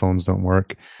apartments. The phones don't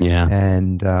work. Yeah.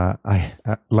 And I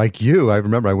like you, I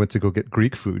remember I went to go get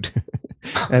Greek food,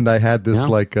 and I had this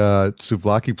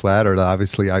souvlaki platter. That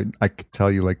obviously, I could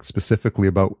tell you like specifically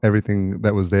about everything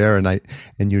that was there. And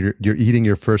you're eating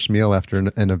your first meal after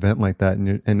an event like that,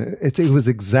 and it was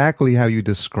exactly how you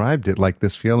described it, like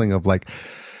this feeling of like,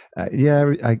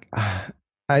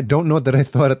 I don't know that I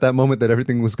thought at that moment that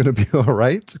everything was going to be all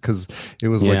right, because it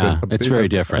was it's very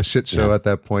different. A shit show at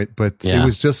that point. But it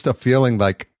was just a feeling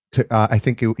like, I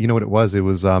think, you know what it was? It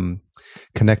was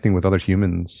connecting with other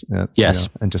humans. Yes.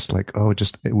 And just like,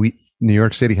 New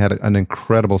York City had an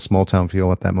incredible small town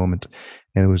feel at that moment.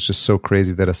 And it was just so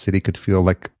crazy that a city could feel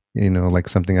like, like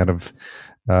something out of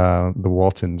the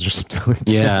Waltons or something like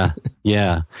that.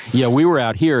 Yeah. We were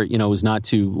out here, it was not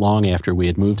too long after we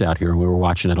had moved out here, and we were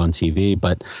watching it on TV.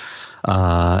 But,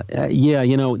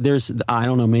 there's, I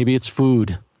don't know, maybe it's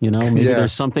food, maybe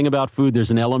there's something about food.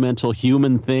 There's an elemental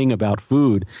human thing about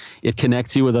food. It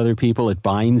connects you with other people. It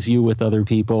binds you with other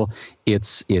people.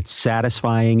 It's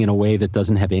satisfying in a way that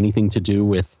doesn't have anything to do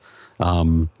with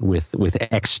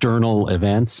external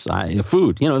events.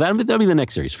 Food, that'll be the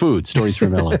next series. Food stories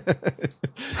from LA.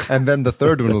 And then the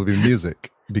third one will be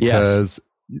music, because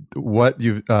what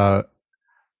you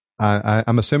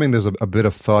I'm assuming there's a bit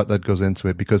of thought that goes into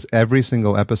it, because every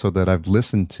single episode that I've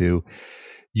listened to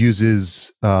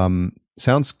uses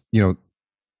sounds,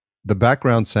 the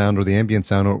background sound or the ambient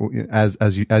sound, or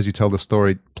as you tell the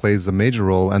story, plays a major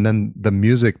role, and then the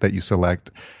music that you select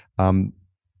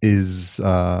is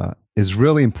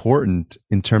really important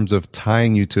in terms of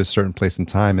tying you to a certain place in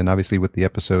time. And obviously with the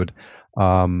episode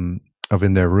of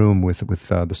In Their Room with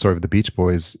the story of the Beach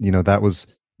Boys, it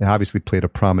obviously played a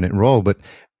prominent role. But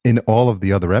in all of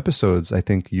the other episodes, I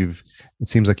think it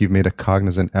seems like you've made a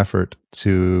cognizant effort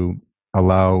to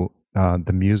allow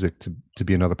the music to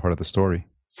be another part of the story.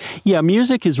 Yeah,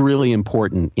 music is really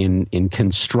important in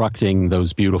constructing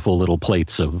those beautiful little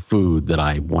plates of food that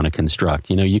I want to construct.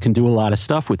 You can do a lot of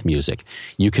stuff with music.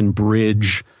 You can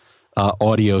bridge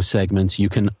audio segments. You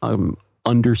can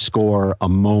underscore a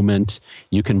moment.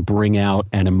 You can bring out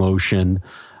an emotion.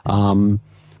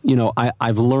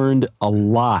 I've learned a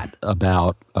lot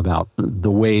about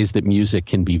the ways that music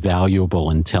can be valuable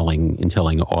in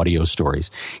telling audio stories.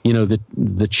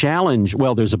 The challenge.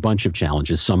 Well, there's a bunch of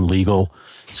challenges. Some legal,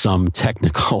 some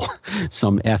technical,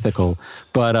 some ethical.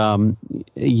 But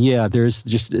there's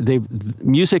just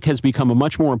music has become a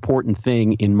much more important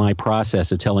thing in my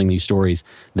process of telling these stories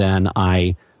than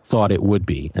I thought it would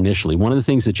be initially. One of the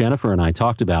things that Jennifer and I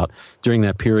talked about during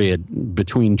that period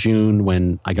between June,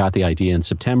 when I got the idea, and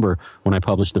September, when I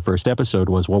published the first episode,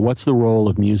 was, well, what's the role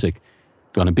of music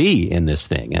going to be in this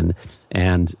thing?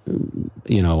 And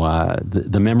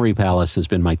the Memory Palace has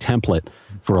been my template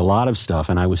for a lot of stuff,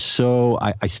 and I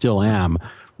still am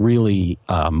really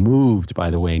moved by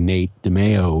the way Nate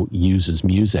DiMeo uses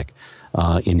music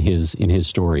in his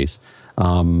stories.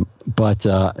 My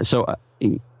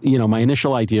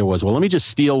initial idea was, well, let me just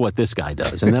steal what this guy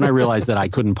does. And then I realized that I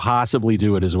couldn't possibly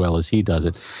do it as well as he does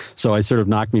it. So I sort of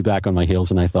knocked me back on my heels,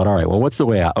 and I thought, all right, well, what's the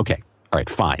way okay, all right,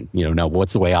 fine. Now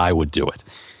what's the way I would do it?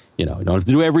 I don't have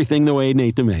to do everything the way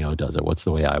Nate DiMeo does it. What's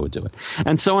the way I would do it?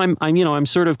 And so I'm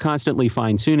sort of constantly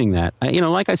fine tuning that.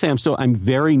 Like I say, I'm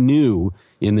very new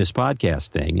in this podcast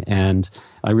thing, and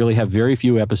I really have very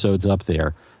few episodes up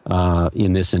there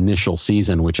in this initial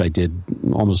season, which I did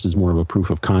almost as more of a proof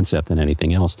of concept than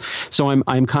anything else. So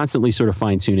I'm constantly sort of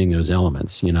fine tuning those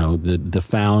elements. The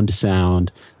found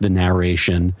sound, the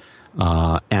narration,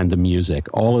 and the music.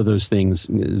 All of those things,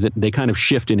 they kind of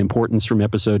shift in importance from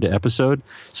episode to episode.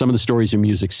 Some of the stories are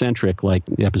music centric, like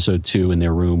episode 2 in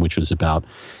their room, which was about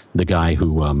the guy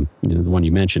who, the one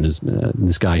you mentioned, is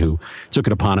this guy who took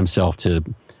it upon himself to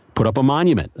put up a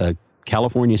monument, a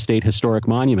California State Historic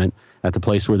Monument, at the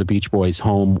place where the Beach Boys'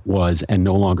 home was and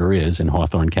no longer is, in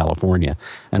Hawthorne, California,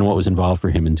 and what was involved for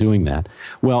him in doing that.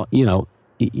 Well, you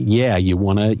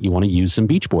want to use some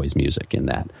Beach Boys music in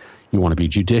that. You want to be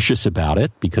judicious about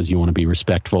it because you want to be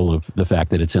respectful of the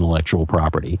fact that it's intellectual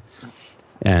property,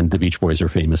 and the Beach Boys are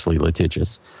famously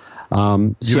litigious.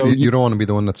 You don't want to be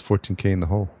the one that's 14K in the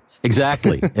hole.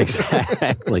 Exactly.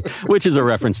 Which is a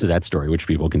reference to that story, which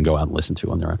people can go out and listen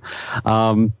to on their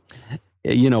own.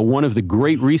 One of the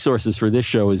great resources for this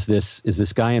show is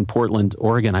this guy in Portland,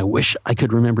 Oregon. I wish I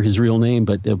could remember his real name,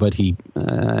 but he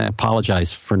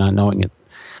apologized for not knowing it.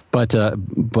 But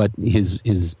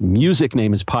his music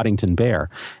name is Poddington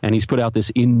Bear, and he's put out this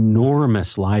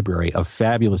enormous library of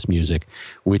fabulous music,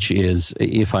 which is,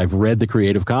 if I've read the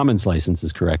Creative Commons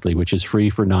licenses correctly, which is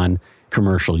free for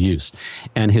non-commercial use.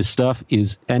 And his stuff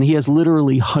and he has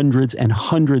literally hundreds and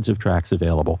hundreds of tracks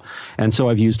available. And so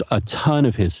I've used a ton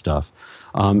of his stuff.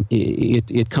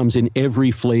 It comes in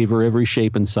every flavor, every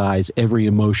shape and size, every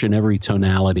emotion, every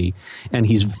tonality, and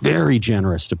he's very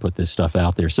generous to put this stuff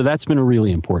out there. So that's been a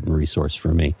really important resource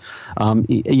for me.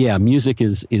 Music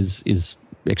is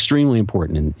extremely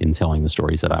important in telling the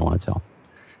stories that I want to tell.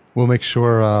 We'll make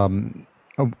sure.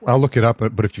 I'll look it up,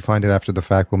 but if you find it after the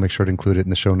fact, we'll make sure to include it in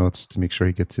the show notes to make sure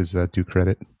he gets his due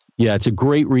credit. Yeah, it's a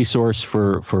great resource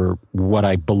for what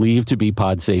I believe to be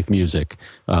pod-safe music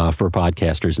for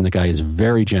podcasters, and the guy is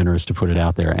very generous to put it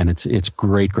out there, and it's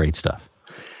great stuff.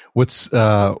 What's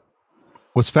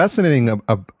fascinating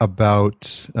about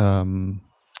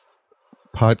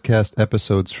podcast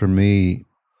episodes for me,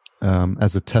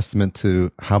 as a testament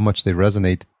to how much they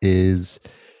resonate, is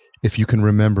if you can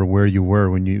remember where you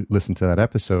were when you listened to that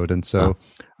episode. And so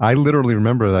I literally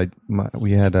remember that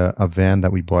we had a van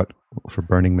that we bought for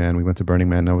Burning Man. We went to Burning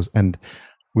Man, and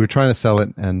we were trying to sell it.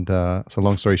 And so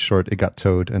long story short, it got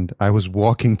towed, and I was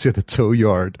walking to the tow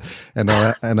yard,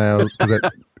 because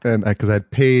I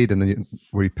had paid, and then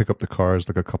where you pick up the cars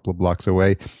like a couple of blocks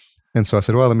away. And so I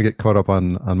said, well, let me get caught up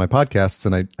on my podcasts.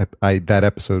 And I that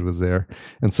episode was there.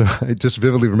 And so I just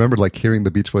vividly remembered like hearing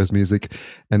the Beach Boys music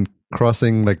and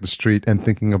crossing like the street and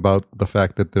thinking about the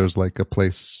fact that there's like a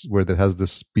place where that has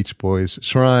this Beach Boys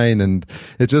shrine. And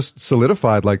it just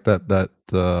solidified like that the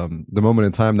moment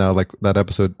in time now, like that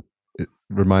episode, it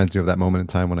reminds me of that moment in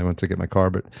time when I went to get my car.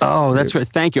 But that's right.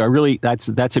 Thank you.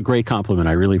 That's a great compliment.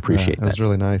 I really appreciate that. That was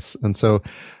really nice. And so,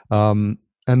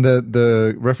 and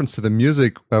the reference to the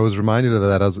music, I was reminded of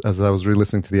that as I was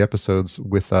re-listening to the episodes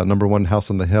with number one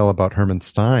House on the Hill about Herman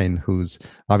Stein, who's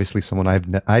obviously someone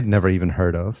I'd never even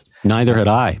heard of. Neither had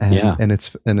I. And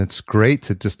it's great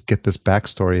to just get this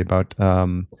backstory about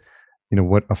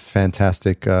what a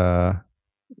fantastic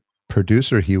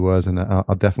producer he was, and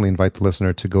I'll definitely invite the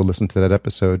listener to go listen to that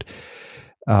episode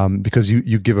because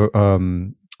you give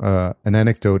an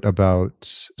anecdote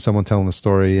about someone telling the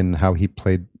story and how he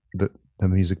played the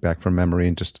music back from memory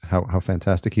and just how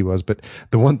fantastic he was. But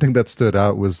the one thing that stood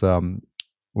out was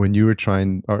when you were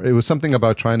trying, or it was something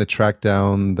about trying to track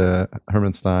down the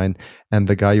Herman Stein, and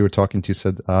the guy you were talking to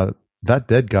said, that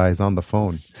dead guy is on the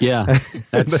phone. Yeah,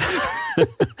 that's...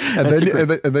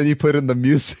 and then you put in the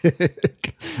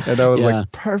music, and I was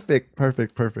like, perfect.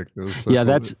 It was so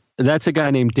cool. That's a guy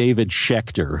named David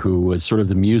Schechter, who was sort of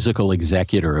the musical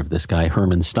executor of this guy,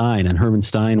 Herman Stein. And Herman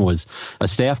Stein was a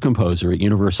staff composer at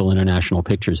Universal International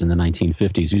Pictures in the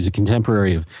 1950s. He was a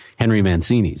contemporary of Henry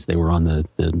Mancini's. They were on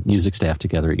the music staff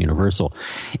together at Universal.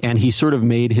 And he sort of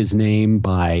made his name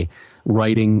by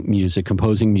writing music,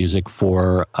 composing music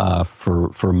for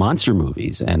monster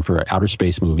movies and for outer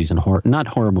space movies and not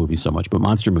horror movies so much, but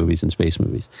monster movies and space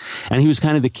movies. And he was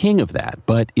kind of the king of that,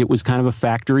 but it was kind of a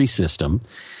factory system.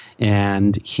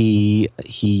 And the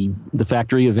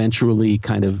factory eventually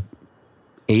kind of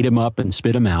ate him up and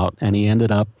spit him out. And he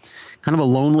ended up kind of a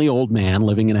lonely old man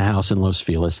living in a house in Los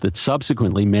Feliz that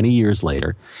subsequently, many years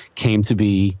later, came to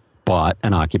be bought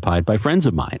and occupied by friends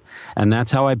of mine. And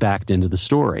that's how I backed into the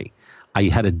story. I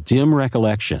had a dim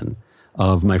recollection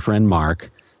of my friend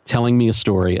Mark telling me a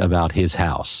story about his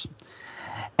house.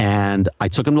 And I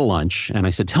took him to lunch and I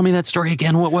said, tell me that story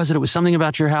again. What was it? It was something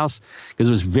about your house. Because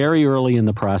it was very early in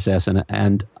the process and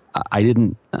I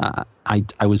didn't, I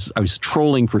was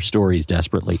trolling for stories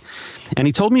desperately. And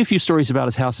he told me a few stories about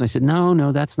his house and I said,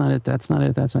 no, that's not it.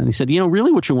 And he said,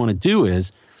 really what you want to do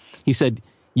is, he said,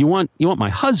 you want my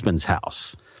husband's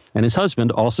house. And his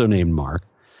husband, also named Mark,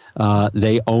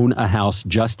 they own a house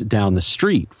just down the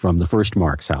street from the first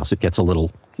Mark's house. It gets a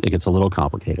little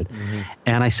complicated. Mm-hmm.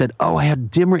 And I said, I had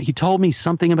he told me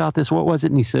something about this. What was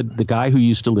it? And he said, the guy who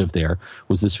used to live there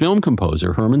was this film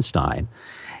composer, Herman Stein.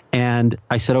 And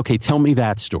I said, okay, tell me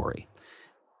that story.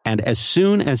 And as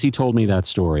soon as he told me that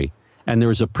story, and there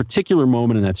was a particular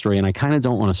moment in that story, and I kind of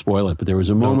don't want to spoil it, but there was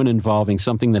a moment involving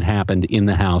something that happened in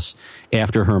the house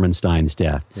after Herman Stein's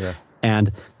death. Yeah.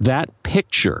 And that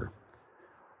picture,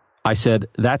 I said,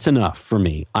 that's enough for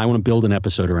me. I want to build an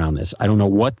episode around this. I don't know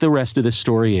what the rest of this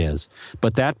story is,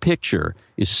 but that picture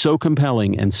is so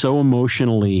compelling and so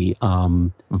emotionally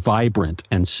vibrant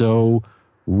and so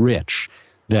rich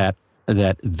that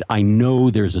I know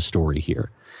there's a story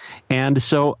here. And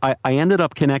so I ended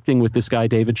up connecting with this guy,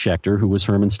 David Schechter, who was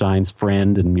Herman Stein's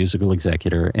friend and musical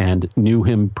executor and knew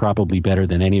him probably better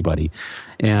than anybody.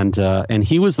 And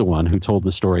he was the one who told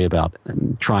the story about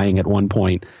trying at one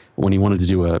point when he wanted to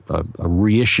do a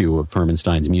reissue of Herman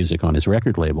Stein's music on his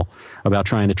record label, about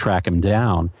trying to track him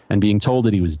down and being told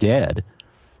that he was dead,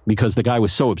 because the guy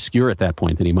was so obscure at that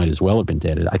point that he might as well have been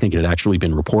dead. I think it had actually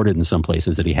been reported in some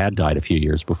places that he had died a few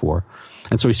years before.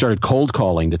 And so he started cold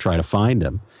calling to try to find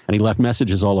him. And he left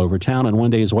messages all over town. And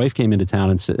one day his wife came into town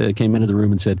and came into the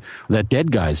room and said, that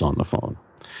dead guy's on the phone.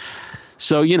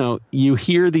 So, you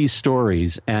hear these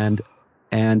stories and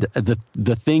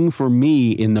the thing for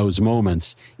me in those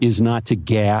moments is not to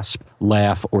gasp,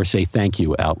 laugh, or say thank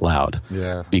you out loud.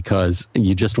 Yeah. Because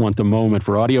you just want the moment,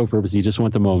 for audio purposes, you just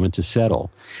want the moment to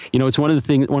settle. It's one of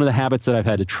the habits that I've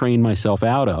had to train myself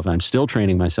out of. I'm still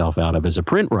training myself out of as a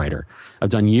print writer. I've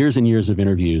done years and years of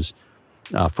interviews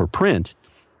for print.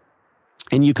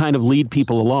 And you kind of lead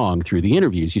people along through the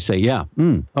interviews. You say, yeah,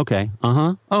 okay,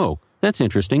 oh, that's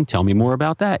interesting. Tell me more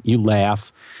about that. You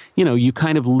laugh, you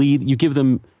kind of lead, you give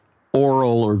them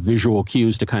oral or visual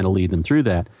cues to kind of lead them through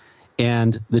that.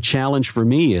 And the challenge for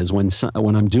me is when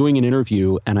I'm doing an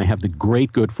interview and I have the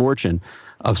great good fortune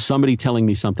of somebody telling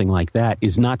me something like that,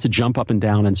 is not to jump up and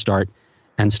down and start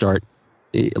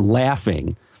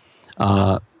laughing,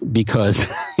 because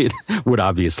it would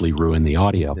obviously ruin the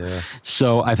audio. Yeah.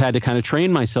 So I've had to kind of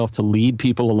train myself to lead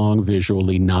people along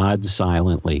visually, nod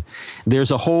silently.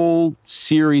 There's a whole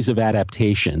series of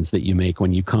adaptations that you make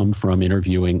when you come from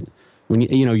interviewing, when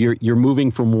you're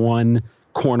moving from one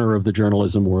corner of the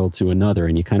journalism world to another,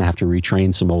 and you kind of have to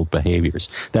retrain some old behaviors.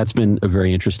 That's been a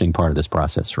very interesting part of this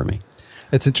process for me.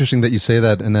 It's interesting that you say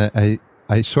that, and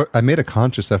I made a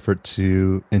conscious effort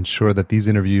to ensure that these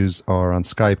interviews are on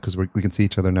Skype, because we can see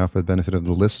each other now for the benefit of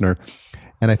the listener.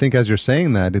 And I think as you're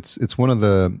saying that, it's one of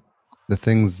the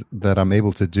things that I'm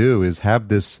able to do is have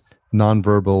this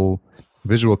nonverbal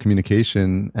visual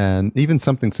communication, and even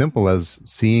something simple as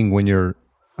seeing when you're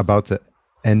about to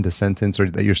end a sentence or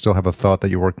that you still have a thought that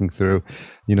you're working through,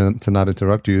 to not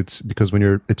interrupt you. It's because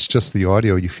when it's just the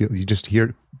audio, you just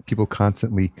hear people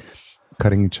constantly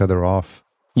cutting each other off.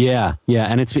 Yeah,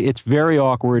 and it's very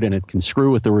awkward, and it can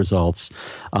screw with the results.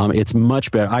 It's much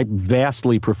better. I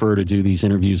vastly prefer to do these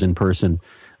interviews in person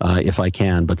if I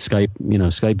can. But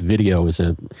Skype video is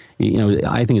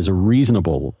I think is a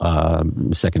reasonable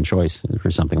second choice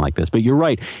for something like this. But you're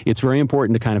right; it's very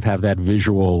important to kind of have that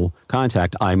visual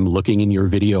contact. I'm looking in your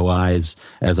video eyes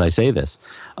as I say this,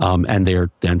 and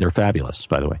they're fabulous,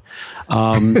 by the way.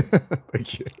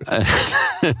 Thank you.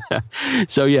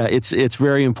 So yeah, it's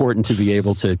very important to be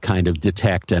able to kind of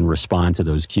detect and respond to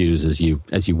those cues as you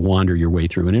wander your way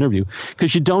through an interview,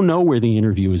 because you don't know where the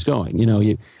interview is going.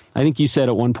 I think you said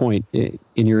at one point in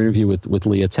your interview with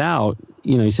Leah Tao,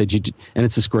 you said and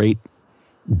it's this great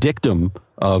dictum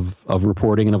of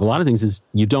reporting and of a lot of things, is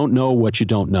you don't know what you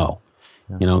don't know.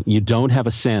 You don't have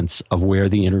a sense of where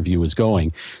the interview is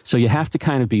going. So you have to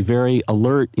kind of be very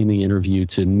alert in the interview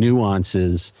to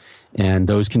nuances, and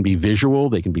those can be visual,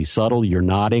 they can be subtle. You're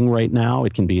nodding right now.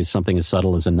 It can be something as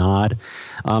subtle as a nod.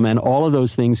 And all of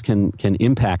those things can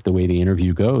impact the way the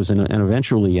interview goes and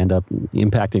eventually end up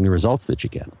impacting the results that you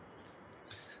get.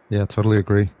 Yeah, totally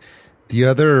agree. The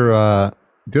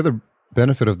other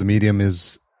benefit of the medium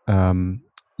is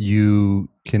you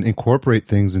can incorporate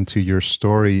things into your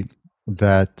story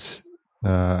that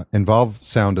involve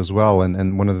sound as well,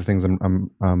 and one of the things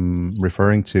I'm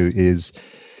referring to is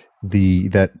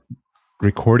that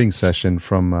recording session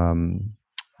from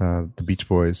the Beach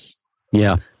Boys.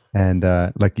 Yeah, and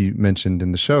like you mentioned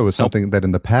in the show, is something that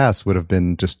in the past would have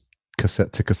been just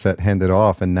cassette to cassette handed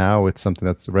off, and now it's something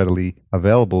that's readily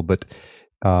available. But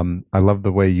I love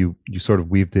the way you sort of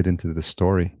weaved it into the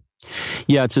story.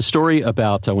 Yeah, it's a story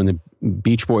about when the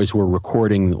Beach Boys were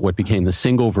recording what became the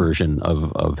single version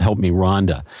of Help Me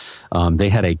Rhonda. They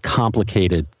had a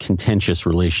complicated, contentious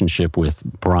relationship with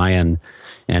Brian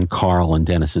and Carl and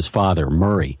Dennis's father,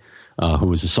 Murray, who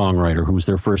was a songwriter, who was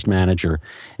their first manager.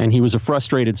 And he was a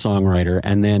frustrated songwriter.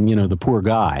 And then, the poor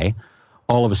guy,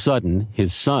 all of a sudden,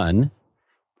 his son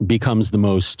becomes the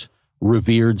most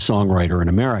revered songwriter in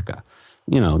America.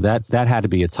 That had to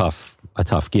be a tough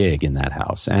gig in that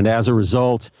house. And as a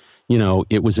result,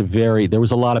 there was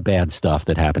a lot of bad stuff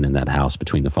that happened in that house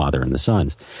between the father and the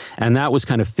sons. And that was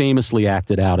kind of famously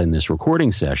acted out in this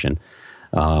recording session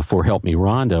for Help Me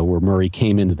Rhonda, where Murray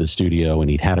came into the studio and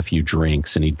he'd had a few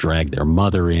drinks and he dragged their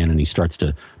mother in and he starts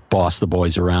to boss the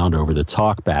boys around over the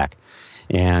talkback.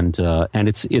 And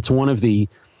it's one of the,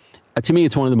 to me,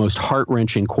 it's one of the most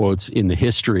heart-wrenching quotes in the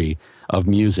history of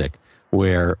music,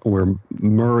 where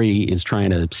Murray is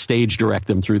trying to stage direct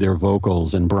them through their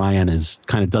vocals, and Brian is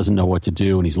kind of doesn't know what to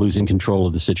do, and he's losing control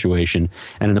of the situation.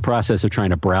 And in the process of trying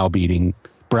to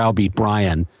browbeat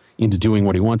Brian into doing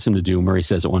what he wants him to do, Murray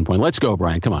says at one point, "Let's go,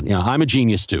 Brian. Come on. I'm a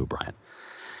genius too, Brian."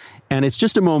 And it's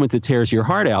just a moment that tears your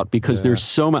heart out, because there's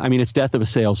so much. I mean, it's death of a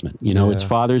salesman. It's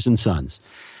fathers and sons.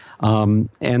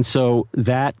 And so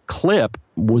that clip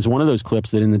was one of those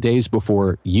clips that in the days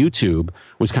before YouTube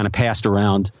was kind of passed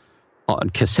around on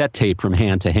cassette tape from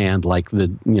hand to hand, like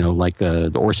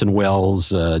the Orson Welles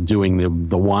doing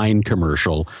the wine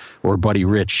commercial, or Buddy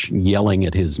Rich yelling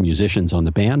at his musicians on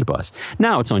the band bus.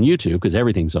 Now it's on YouTube, because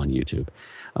everything's on YouTube.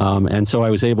 And so I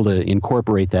was able to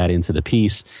incorporate that into the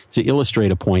piece to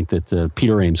illustrate a point that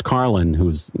Peter Ames Carlin,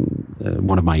 who's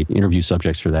one of my interview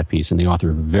subjects for that piece and the author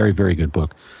of a very, very good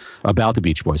book about the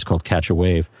Beach Boys called Catch a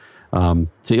Wave,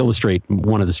 to illustrate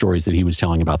one of the stories that he was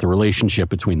telling about the relationship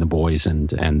between the boys and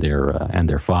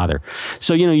their father.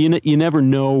 So you never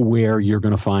know where you're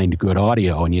going to find good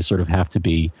audio, and you sort of have to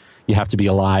be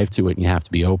alive to it, and you have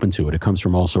to be open to it. It comes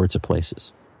from all sorts of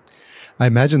places. I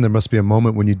imagine there must be a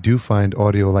moment when you do find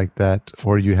audio like that,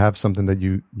 or you have something that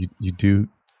you do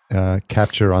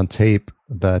capture on tape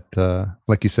that,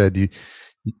 like you said, you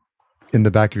in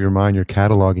the back of your mind, you're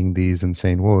cataloging these and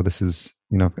saying, "Whoa, this is."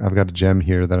 I've got a gem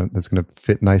here that's going to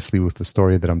fit nicely with the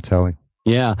story that I'm telling.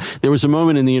 Yeah, there was a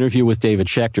moment in the interview with David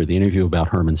Schechter, the interview about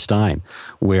Herman Stein,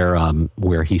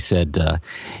 where he said, I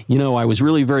was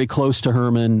really very close to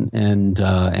Herman,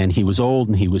 and he was old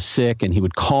and he was sick, and he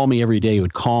would call me every day. He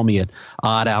would call me at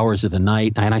odd hours of the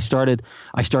night, and I started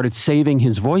saving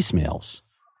his voicemails.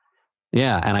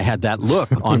 Yeah, and I had that look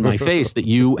on my face that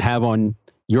you have on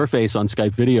your face on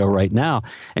Skype video right now.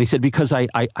 And he said, because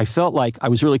I felt like I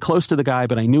was really close to the guy,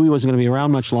 but I knew he wasn't going to be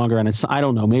around much longer. And I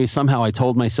don't know, maybe somehow I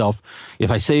told myself,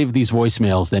 if I save these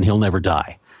voicemails, then he'll never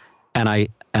die. And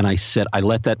I said, I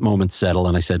let that moment settle.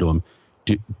 And I said to him,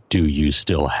 do you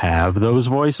still have those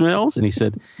voicemails? And he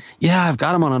said, yeah, I've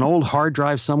got them on an old hard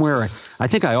drive somewhere. I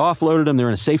think I offloaded them. They're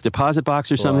in a safe deposit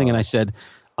box or something. Wow. And I said,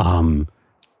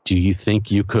 do you think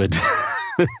you could...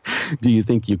 do you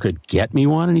think you could get me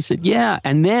one? And he said, yeah.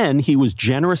 And then he was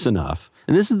generous enough.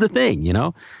 And this is the thing,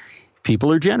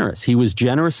 people are generous. He was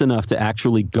generous enough to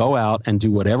actually go out and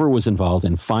do whatever was involved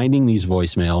in finding these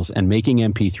voicemails and making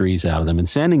MP3s out of them and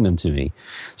sending them to me,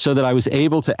 so that I was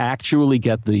able to actually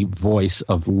get the voice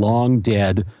of long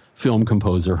dead film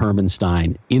composer Herman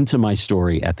Stein into my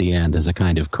story at the end as a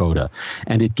kind of coda.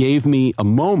 And it gave me a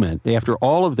moment after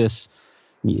all of this,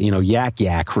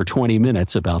 yak for 20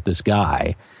 minutes about this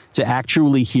guy, to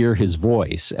actually hear his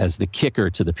voice as the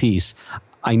kicker to the piece.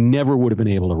 I never would have been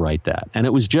able to write that. And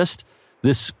it was just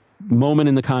this moment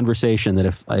in the conversation that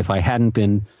if I hadn't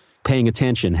been paying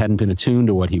attention, hadn't been attuned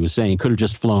to what he was saying, could have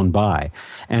just flown by.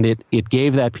 And it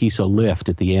gave that piece a lift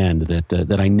at the end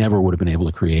that I never would have been able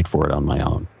to create for it on my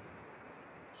own.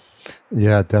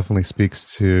 Yeah, it definitely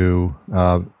speaks to,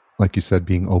 like you said,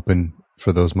 being open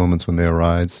for those moments when they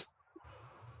arise.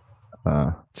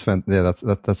 That's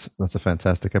a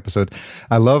fantastic episode.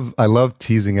 I love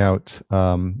teasing out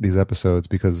these episodes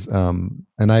because, and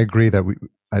I agree that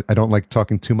I don't like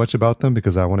talking too much about them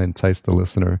because I want to entice the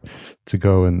listener to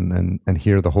go and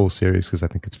hear the whole series because I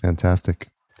think it's fantastic.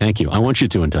 Thank you. I want you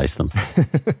to entice them.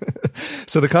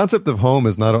 So the concept of home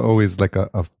is not always like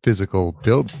a physical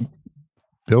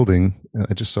building.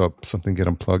 I just saw something get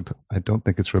unplugged. I don't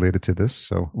think it's related to this,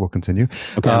 so we'll continue.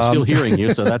 Okay, I'm still hearing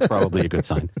you, so that's probably a good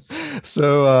sign.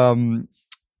 So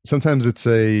sometimes it's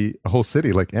a whole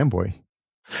city like Amboy.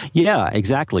 Yeah,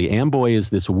 exactly. Amboy is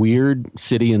this weird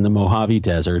city in the Mojave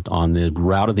Desert on the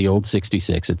route of the old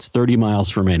 66. It's 30 miles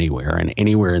from anywhere, and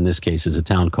anywhere in this case is a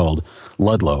town called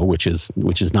Ludlow, which is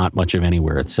not much of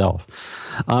anywhere itself.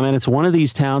 And it's one of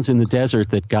these towns in the desert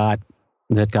that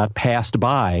got passed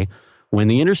by when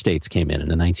the interstates came in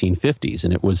the 1950s.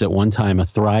 And it was at one time a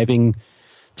thriving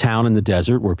town in the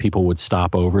desert where people would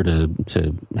stop over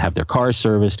to have their cars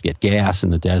serviced, get gas in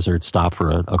the desert, stop for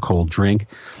a cold drink.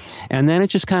 And then it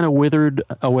just kind of withered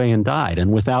away and died.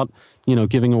 And without,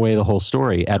 giving away the whole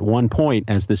story, at one point,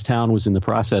 as this town was in the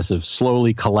process of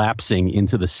slowly collapsing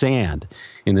into the sand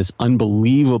in this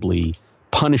unbelievably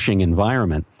punishing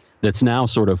environment that's now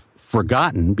sort of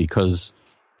forgotten because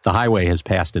the highway has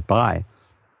passed it by,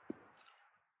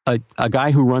 a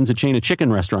guy who runs a chain of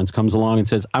chicken restaurants comes along and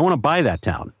says, I want to buy that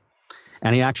town.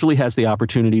 And he actually has the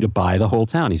opportunity to buy the whole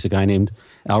town. He's a guy named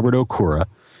Alberto Cura,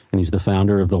 and he's the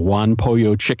founder of the Juan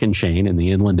Pollo chicken chain in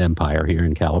the Inland Empire here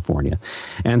in California.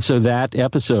 And so that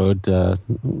episode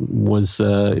was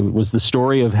the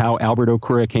story of how Alberto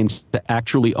Cura came to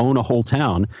actually own a whole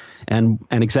town and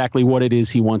exactly what it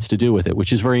is he wants to do with it,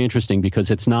 which is very interesting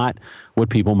because it's not what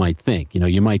people might think.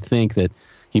 You might think that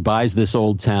he buys this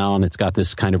old town. It's got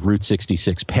this kind of Route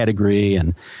 66 pedigree,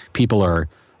 and people are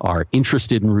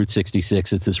interested in Route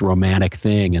 66. It's this romantic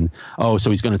thing, and so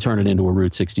he's going to turn it into a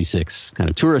Route 66 kind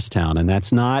of tourist town, and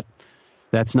that's not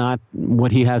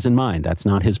what he has in mind. That's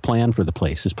not his plan for the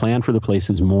place. His plan for the place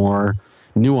is more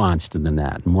nuanced than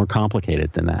that, more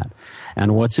complicated than that.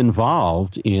 And what's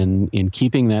involved in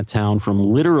keeping that town from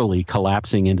literally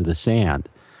collapsing into the sand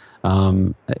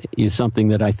is something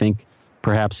that I think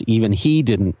perhaps even he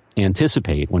didn't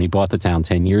anticipate when he bought the town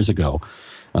 10 years ago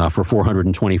for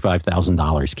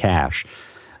 $425,000 cash,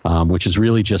 which is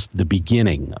really just the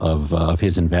beginning of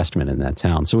his investment in that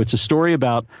town. So it's a story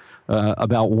about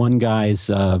one guy's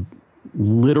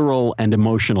literal and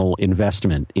emotional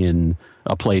investment in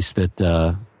a place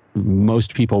that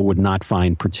most people would not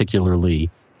find particularly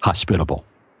hospitable.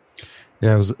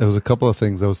 Yeah, it was a couple of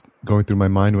things that was going through my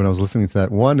mind when I was listening to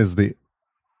that. One is the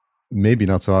maybe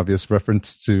not so obvious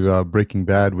reference to Breaking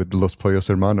Bad with Los Pollos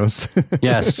Hermanos.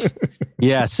 Yes.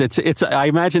 It's. I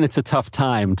imagine it's a tough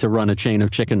time to run a chain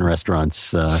of chicken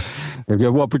restaurants.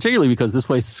 Well, particularly because this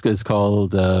place is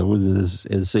called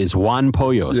is Juan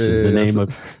Pollos is the name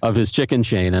of his chicken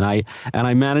chain, and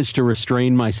I managed to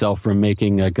restrain myself from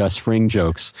making Gus Fring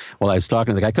jokes while I was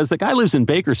talking to the guy because the guy lives in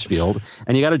Bakersfield,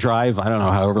 and you got to drive I don't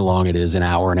know however long it is, an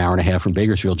hour and a half from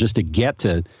Bakersfield just to get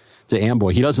to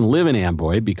Amboy. He doesn't live in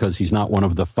Amboy because he's not one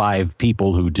of the 5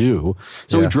 people who do.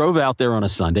 So we drove out there on a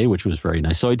Sunday, which was very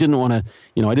nice. So I didn't want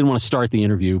to, start the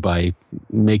interview by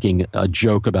making a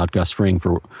joke about Gus Fring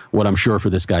for what I'm sure for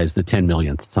this guy is the 10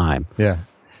 millionth time. Yeah.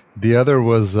 The other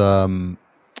was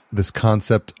this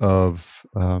concept of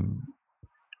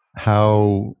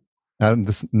how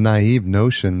this naive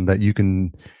notion that you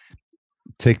can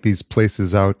take these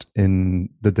places out in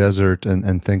the desert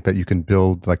and think that you can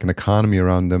build like an economy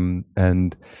around them,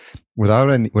 and without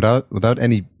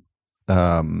any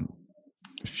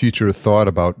future thought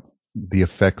about the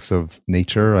effects of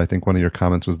nature. I think one of your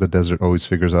comments was the desert always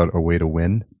figures out a way to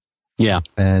win. Yeah.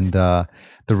 And the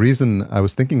reason I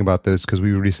was thinking about this because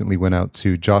we recently went out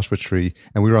to Joshua Tree,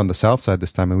 and we were on the south side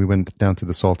this time, and we went down to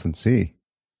the Salton Sea.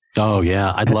 Oh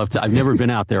yeah, I'd love to. I've never been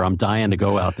out there. I'm dying to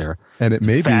go out there. And it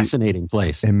may be fascinating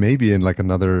place. And maybe in like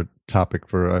another topic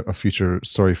for a future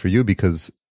story for you, because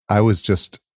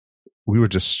it's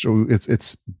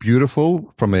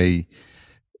beautiful from a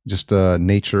just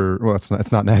nature. Well,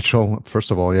 it's not natural.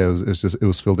 First of all, yeah, it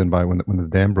was filled in by when the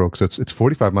dam broke. So it's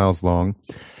 45 miles long,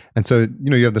 and so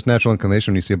you have this natural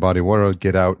inclination when you see a body of water,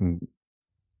 get out and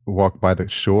walk by the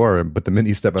shore. But the minute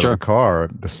you step out of the car,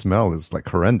 the smell is like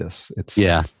horrendous.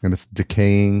 And it's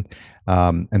decaying,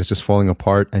 and it's just falling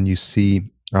apart. And you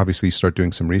start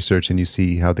doing some research, and you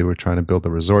see how they were trying to build a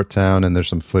resort town. And there's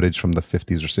some footage from the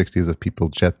 50s or 60s of people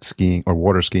jet skiing or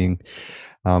water skiing.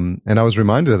 And I was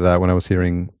reminded of that when I was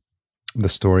hearing the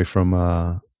story from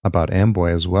about Amboy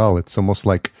as well. It's almost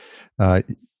like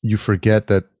you forget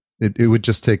that it would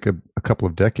just take a couple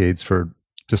of decades for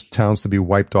just towns to be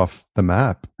wiped off the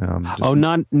map.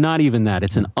 Not even that.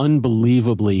 It's an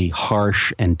unbelievably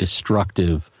harsh and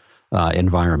destructive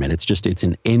environment. It's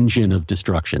an engine of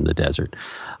destruction, the desert.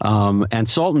 And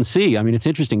Salton Sea, I mean, it's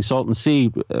interesting. Salton Sea,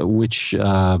 which,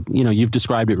 you've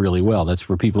described it really well. That's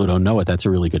for people who don't know it. That's a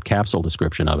really good capsule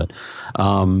description of it.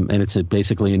 And it's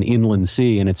basically an inland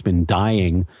sea, and it's been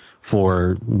dying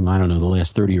for, I don't know, the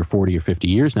last 30 or 40 or 50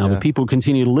 years now. But people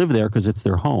continue to live there because it's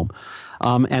their home.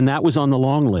 And that was on the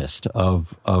long list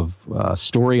of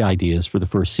story ideas for the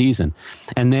first season.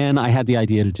 And then I had the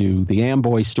idea to do the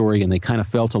Amboy story, and they kind of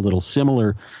felt a little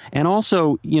similar. And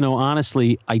also,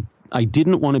 honestly, I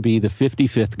didn't want to be the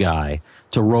 55th guy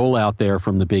to roll out there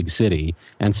from the big city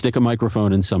and stick a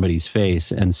microphone in somebody's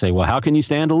face and say, well, how can you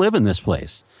stand to live in this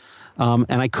place? And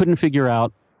I couldn't figure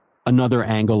out another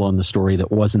angle on the story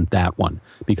that wasn't that one,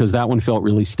 because that one felt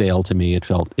really stale to me. It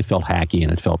felt hacky,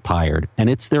 and it felt tired, and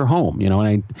it's their home,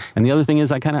 and the other thing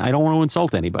is I don't want to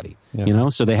insult anybody,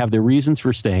 so they have their reasons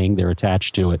for staying. They're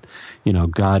attached to it,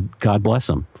 God bless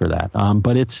them for that.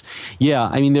 But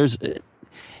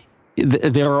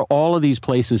there are all of these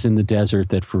places in the desert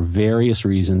that for various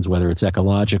reasons, whether it's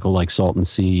ecological like Salton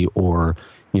Sea or,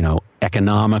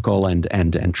 economical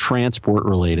and transport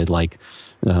related like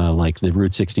the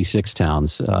Route 66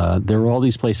 towns, there are all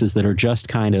these places that are just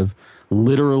kind of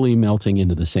literally melting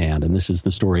into the sand. And this is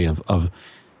the story of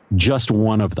just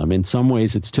one of them. In some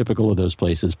ways, it's typical of those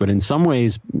places, but in some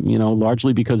ways,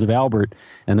 largely because of Albert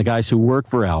and the guys who work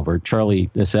for Albert. Charlie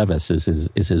Aceves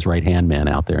is his right-hand man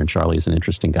out there, and Charlie is an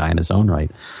interesting guy in his own right.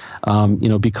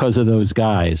 Because of those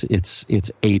guys, it's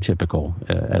atypical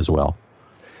as well.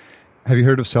 Have you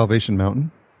heard of Salvation Mountain?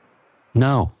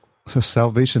 No. So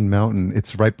Salvation Mountain,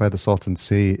 it's right by the Salton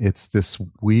Sea. It's this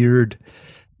weird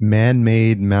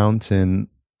man-made mountain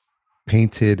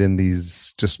painted in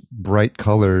these just bright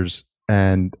colors,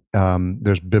 and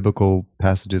there's biblical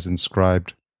passages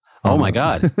inscribed. Oh my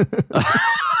God.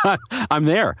 I'm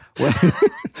there.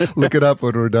 Look it up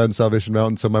when we're done, Salvation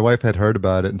Mountain. So my wife had heard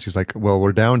about it, and she's like, well,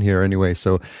 we're down here anyway.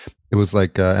 So it was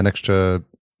like an extra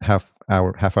half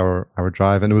hour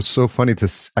drive, and it was so funny to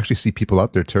actually see people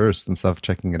out there, tourists and stuff,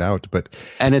 checking it out.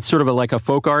 And it's sort of like a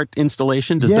folk art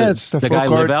installation. Does it's just the guy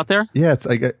live out there? Yeah, it's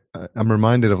like I'm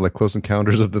reminded of like Close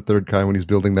Encounters of the Third Kind when he's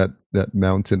building that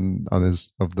mountain of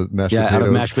the mashed potatoes. Out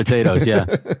of mashed potatoes.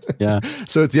 Yeah.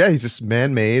 So he's just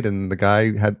man-made, and the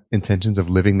guy had intentions of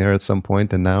living there at some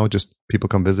point, and now just people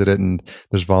come visit it, and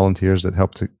there's volunteers that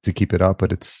help to keep it up.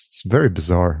 But it's very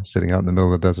bizarre sitting out in the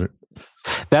middle of the desert.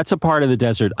 That's a part of the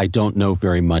desert I don't know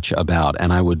very much about,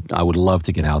 and I would love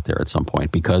to get out there at some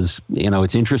point, because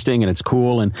it's interesting and it's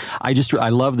cool, and I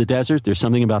love the desert. There's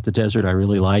something about the desert I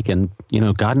really like, and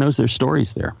God knows there's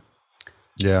stories there.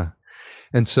 Yeah,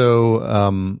 and so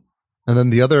and then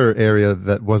the other area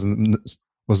that wasn't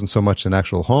so much an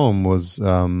actual home was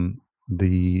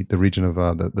the region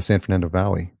of the San Fernando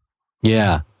Valley.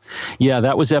 Yeah,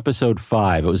 that was episode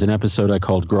 5. It was an episode I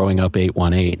called Growing Up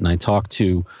 818, and I talked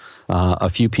to a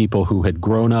few people who had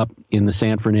grown up in the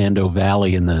San Fernando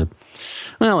Valley from the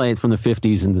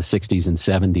 50s and the 60s and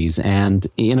 70s. And,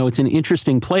 it's an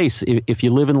interesting place. If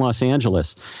you live in Los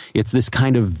Angeles, it's this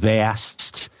kind of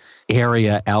vast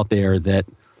area out there that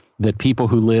people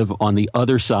who live on the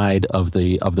other side of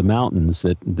the mountains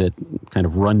that kind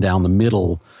of run down the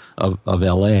middle of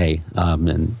LA,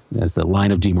 and as the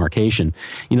line of demarcation,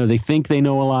 they think they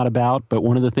know a lot about. But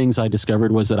one of the things I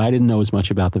discovered was that I didn't know as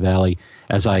much about the valley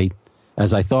as I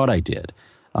thought I did.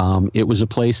 It was a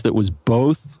place that was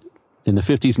both, in the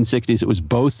 50s and 60s, it was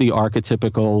both the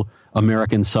archetypical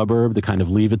American suburb, the kind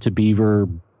of Leave It to Beaver,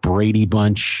 Brady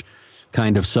Bunch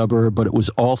kind of suburb, but it was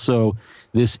also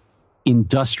this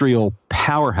industrial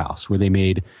powerhouse where they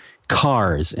made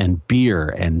cars and beer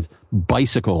and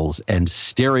bicycles and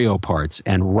stereo parts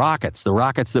and rockets, the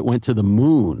rockets that went to the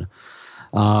moon.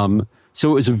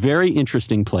 So it was a very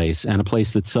interesting place, and a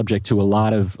place that's subject to a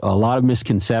lot of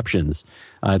misconceptions,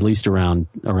 at least around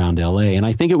LA. And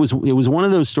I think it was one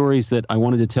of those stories that I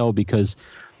wanted to tell because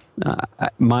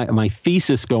my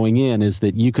thesis going in is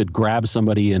that you could grab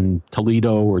somebody in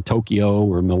Toledo or Tokyo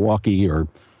or Milwaukee or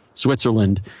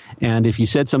Switzerland, and if you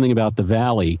said something about the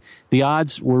Valley, the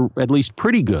odds were at least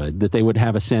pretty good that they would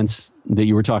have a sense that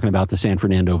you were talking about the San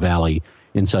Fernando Valley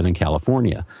in Southern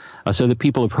California, so that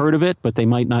people have heard of it, but they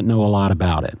might not know a lot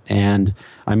about it. And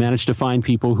I managed to find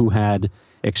people who had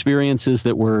experiences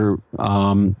that were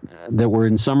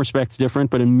in some respects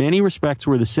different, but in many respects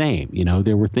were the same. You know,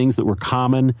 there were things that were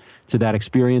common to that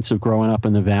experience of growing up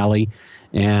in the Valley,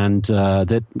 and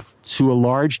that to a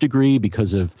large degree,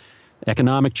 because of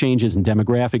economic changes and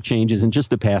demographic changes and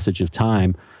just the passage of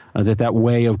time, that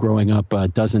way of growing up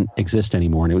doesn't exist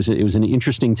anymore. And it was an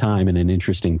interesting time and an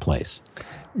interesting place.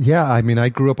 Yeah, I mean, I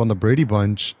grew up on the Brady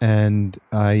Bunch, and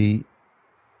you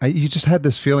just had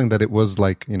this feeling that it was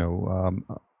like, you know,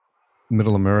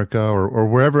 Middle America or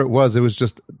wherever it was. It was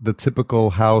just the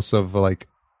typical house of like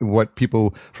what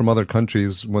people from other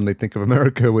countries, when they think of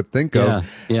America, would think of.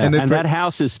 Yeah, and that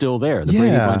house is still there. The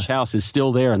Brady Bunch house is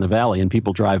still there in the Valley, and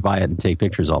people drive by it and take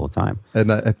pictures all the time.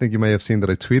 And I think you may have seen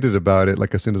that I tweeted about it.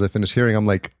 Like as soon as I finished hearing, I'm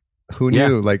like, who knew? Yeah.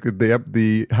 Like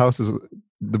the house is.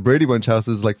 The Brady Bunch house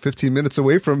is like 15 minutes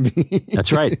away from me.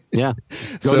 That's right. Yeah,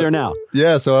 go there now.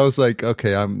 Yeah, so I was like,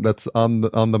 okay, that's on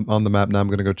the map now. I'm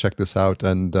going to go check this out.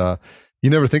 And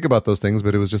you never think about those things,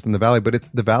 but it was just in the Valley. But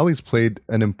the Valley's played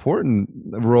an important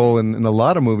role in a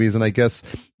lot of movies, and I guess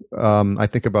I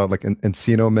think about like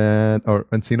Encino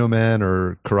Man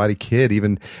or Karate Kid.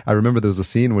 Even I remember there was a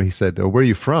scene where he said, "Oh, where are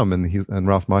you from?" And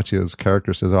Ralph Macchio's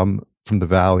character says, "I'm from the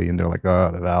Valley," and they're like,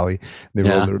 "Oh, the Valley."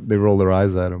 They roll their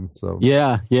eyes at him. So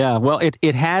yeah. Well,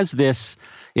 it has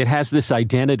this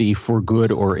identity for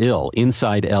good or ill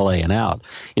inside LA and out.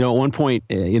 You know, at one point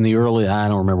in the early, I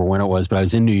don't remember when it was, but I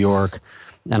was in New York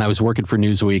and I was working for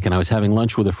Newsweek, and I was having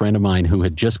lunch with a friend of mine who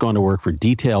had just gone to work for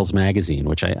Details magazine,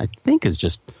 which I think is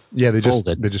just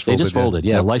folded. They just folded.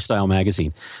 Yeah, lifestyle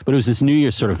magazine. But it was this New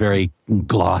Year's sort of very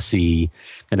glossy,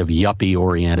 kind of yuppie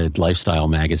oriented lifestyle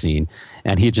magazine,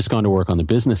 and he had just gone to work on the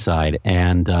business side,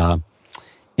 and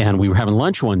we were having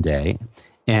lunch one day.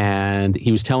 And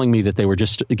he was telling me that they were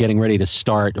just getting ready to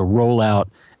start or roll out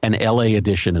an LA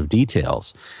edition of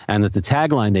Details, and that the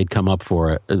tagline they'd come up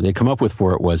with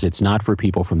for it was, "It's not for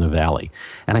people from the Valley."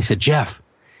 And I said, "Jeff,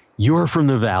 you're from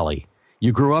the Valley.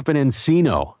 You grew up in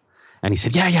Encino." And he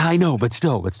said, "Yeah, I know, but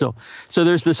still." So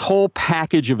there's this whole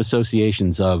package of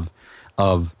associations of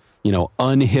you know,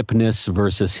 unhipness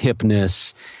versus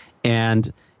hipness,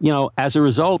 and you know, as a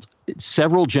result,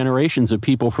 several generations of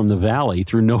people from the Valley,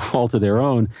 through no fault of their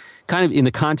own, kind of in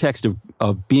the context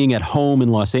of being at home in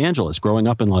Los Angeles, growing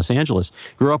up in Los Angeles,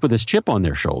 grew up with this chip on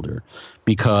their shoulder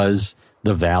because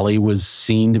the Valley was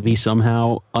seen to be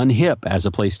somehow unhip as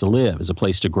a place to live, as a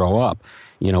place to grow up.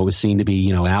 You know, it was seen to be,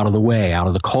 you know, out of the way, out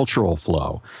of the cultural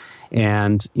flow.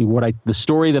 And the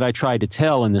story that I tried to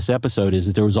tell in this episode is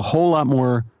that there was a whole lot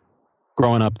more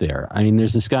growing up there. I mean,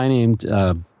 there's this guy named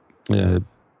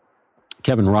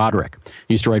Kevin Roderick.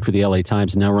 He used to write for the LA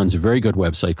Times and now runs a very good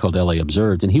website called LA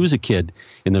Observed. And he was a kid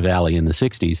in the Valley in the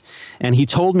 60s. And he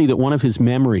told me that one of his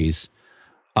memories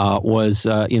was,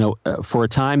 for a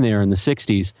time there in the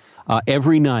 60s,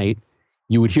 every night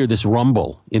you would hear this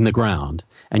rumble in the ground.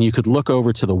 And you could look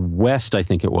over to the west, I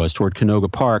think it was, toward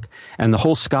Canoga Park, and the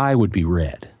whole sky would be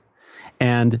red.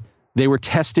 And they were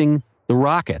testing the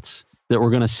rockets that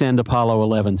were going to send Apollo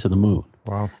 11 to the moon.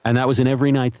 Wow. And that was an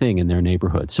every night thing in their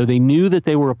neighborhood. So they knew that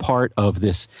they were a part of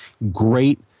this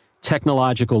great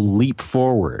technological leap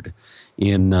forward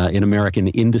in American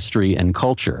industry and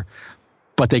culture,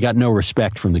 but they got no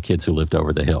respect from the kids who lived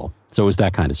over the hill. So it was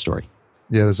that kind of story.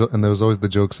 Yeah, and there was always the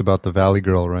jokes about the Valley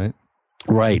Girl, right?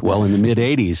 Right. Well, in the mid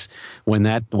 '80s, when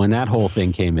that whole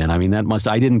thing came in, I mean,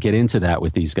 I didn't get into that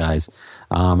with these guys.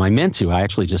 I meant to. I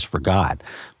actually just forgot.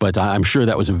 But I'm sure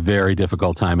that was a very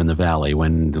difficult time in the Valley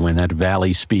when that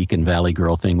Valley Speak and Valley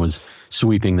Girl thing was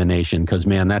sweeping the nation. Because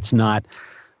man, that's not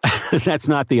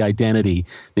the identity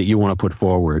that you want to put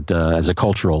forward as a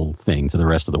cultural thing to the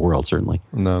rest of the world. Certainly,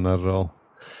 no, not at all.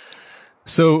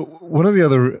 So one of the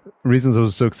other reasons I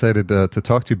was so excited to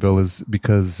talk to you, Bill, is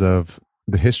because of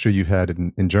the history you've had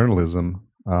in journalism.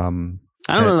 I don't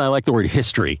know that I like the word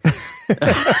history,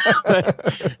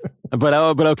 but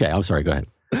okay. I'm sorry. Go ahead.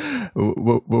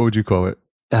 What would you call it?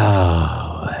 Oh,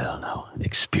 I don't know.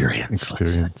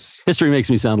 Experience. History makes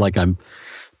me sound like I'm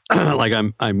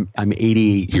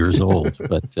 88 years old,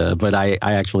 but I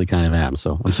actually kind of am.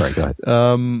 So I'm sorry. Go ahead.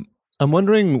 I'm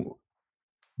wondering.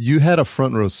 you had a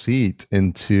front row seat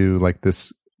into like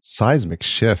this seismic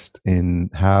shift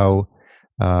in how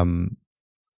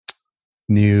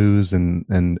news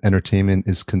and entertainment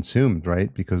is consumed,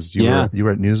 right? Because you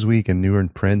were at Newsweek and you were in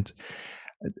print.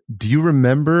 Do you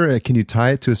remember, can you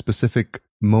tie it to a specific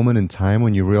moment in time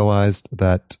when you realized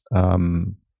that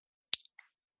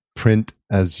print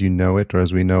as you know it, or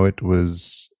as we know it,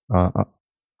 was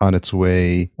on its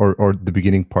way, or the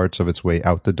beginning parts of its way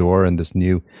out the door, and this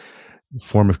new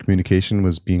form of communication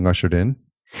was being ushered in?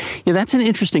 Yeah, that's an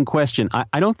interesting question.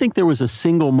 I don't think there was a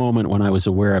single moment when I was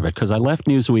aware of it, because I left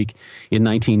Newsweek in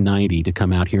 1990 to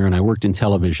come out here, and I worked in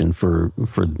television for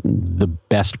the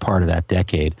best part of that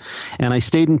decade. And I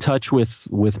stayed in touch with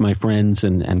my friends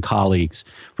and colleagues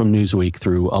from Newsweek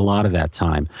through a lot of that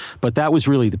time. But that was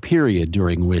really the period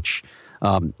during which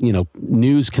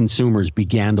news consumers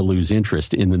began to lose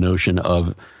interest in the notion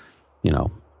of,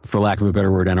 for lack of a better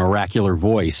word, an oracular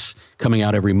voice coming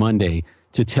out every Monday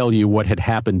to tell you what had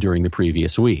happened during the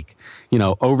previous week.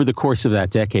 Over the course of that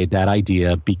decade, that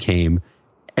idea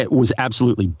was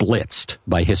absolutely blitzed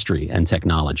by history and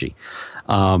technology.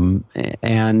 And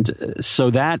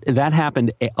so that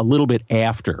happened a little bit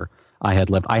after I had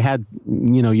left. I had,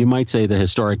 you might say, the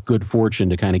historic good fortune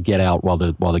to kind of get out while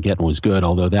the getting was good,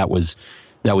 although that was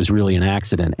really an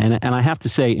accident. And I have to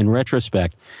say, in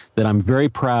retrospect, that I'm very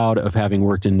proud of having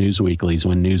worked in newsweeklies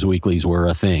when newsweeklies were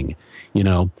a thing.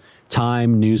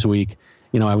 Time, Newsweek.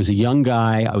 I was a young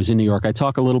guy. I was in New York. I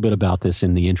talk a little bit about this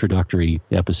in the introductory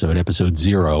episode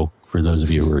 0, for those of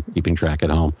you who are keeping track at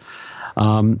home.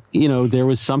 There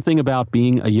was something about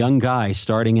being a young guy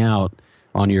starting out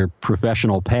on your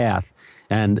professional path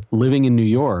and living in New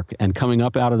York and coming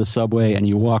up out of the subway, and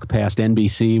you walk past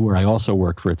NBC, where I also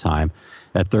worked for a time,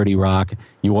 at 30 Rock.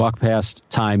 You walk past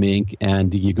Time Inc.,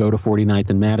 and you go to 49th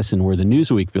and Madison, where the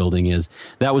Newsweek building is.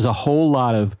 That was a whole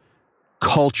lot of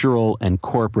cultural and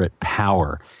corporate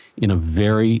power in a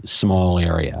very small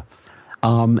area.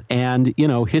 And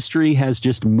history has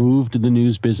just moved the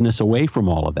news business away from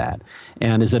all of that.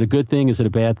 And is it a good thing? Is it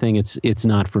a bad thing? It's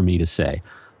not for me to say.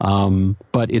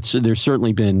 But there's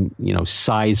certainly been,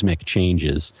 seismic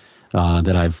changes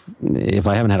that if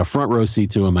I haven't had a front row seat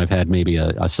to them, I've had maybe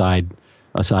a side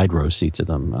row seat to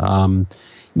them.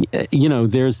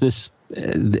 There's this,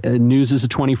 news is a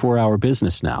 24-hour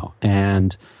business now.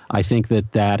 And I think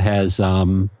that has,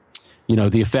 the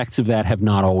effects of that have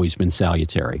not always been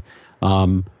salutary.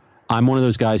 I'm one of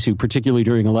those guys who, particularly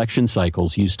during election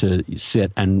cycles, used to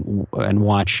sit and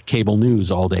watch cable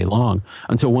news all day long,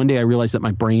 until one day I realized that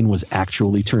my brain was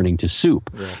actually turning to soup.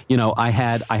 Yeah. I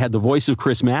had the voice of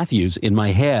Chris Matthews in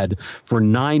my head for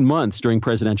 9 months during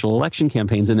presidential election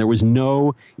campaigns, and there was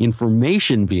no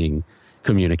information being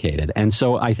communicated. And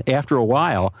so after a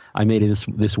while, I made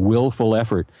this willful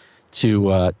effort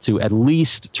to at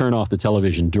least turn off the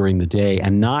television during the day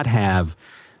and not have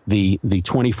the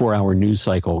 24-hour news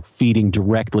cycle feeding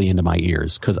directly into my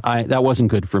ears, because that wasn't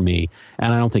good for me,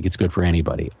 and I don't think it's good for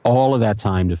anybody. All of that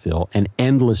time to fill an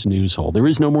endless news hole. There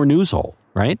is no more news hole,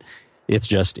 right?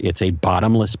 It's a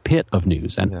bottomless pit of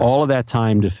news, and all of that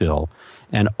time to fill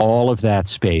and all of that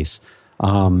space.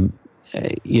 I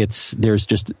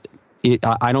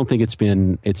don't think it's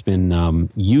been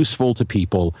useful to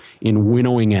people in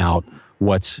winnowing out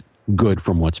what's good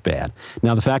from what's bad.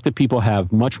 Now, the fact that people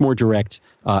have much more direct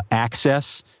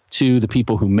access to the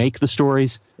people who make the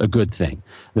stories, a good thing.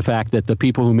 The fact that the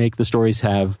people who make the stories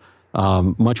have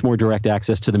much more direct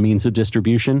access to the means of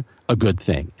distribution, a good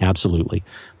thing, absolutely.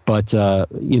 But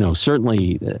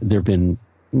certainly there've been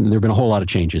a whole lot of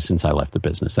changes since I left the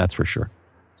business. That's for sure.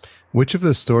 Which of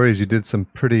the stories, you did some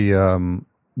pretty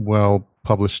well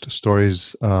published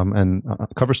stories and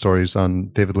cover stories on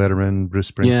David Letterman,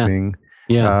 Bruce Springsteen.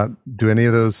 Yeah. Do any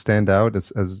of those stand out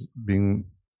as being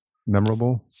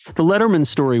memorable? The Letterman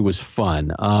story was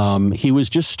fun. He was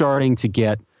just starting to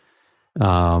get,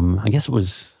 I guess it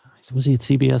was he at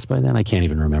CBS by then? I can't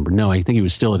even remember. No, I think he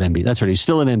was still at NBC. That's right. He was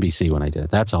still at NBC when I did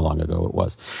it. That's how long ago it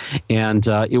was. And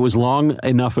it was long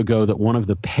enough ago that one of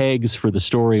the pegs for the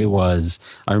story was,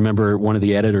 I remember one of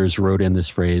the editors wrote in this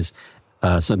phrase,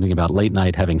 something about late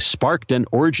night having sparked an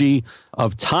orgy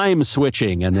of time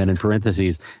switching. And then in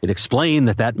parentheses, it explained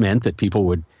that meant that people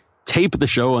would tape the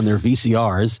show on their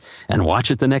VCRs and watch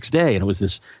it the next day. And it was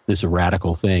this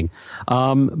radical thing.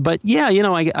 But yeah,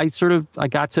 I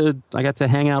got to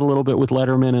hang out a little bit with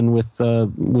Letterman and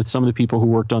with some of the people who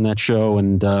worked on that show.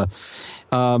 And,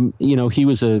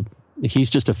 he's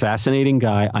just a fascinating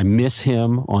guy. I miss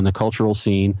him on the cultural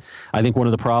scene. I think one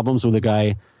of the problems with a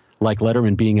guy like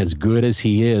Letterman being as good as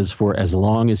he is for as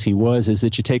long as he was is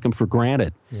that you take him for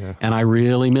granted. Yeah. And I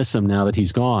really miss him now that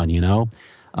he's gone,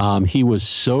 He was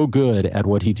so good at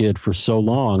what he did for so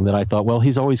long that I thought, well,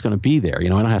 he's always going to be there. I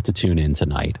don't have to tune in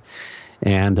tonight.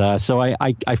 And so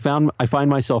I find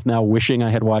myself now wishing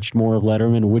I had watched more of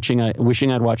Letterman,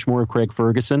 wishing I'd watched more of Craig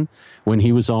Ferguson when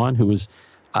he was on, who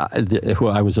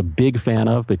I was a big fan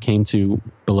of, but came to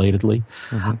belatedly.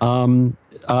 Mm-hmm.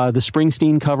 The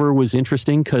Springsteen cover was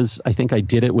interesting because I think I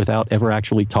did it without ever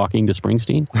actually talking to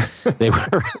Springsteen.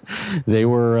 They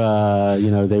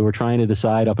were trying to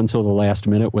decide up until the last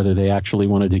minute whether they actually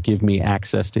wanted to give me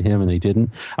access to him, and they didn't.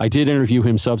 I did interview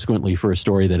him subsequently for a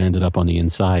story that ended up on the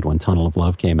Inside when Tunnel of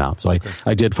Love came out. So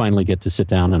I did finally get to sit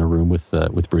down in a room with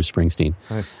Bruce Springsteen,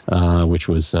 nice. which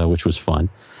was fun.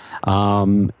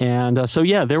 So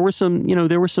there were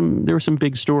some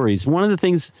big stories. One of the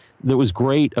things that was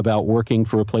great about working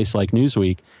for a place like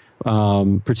Newsweek,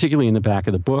 particularly in the back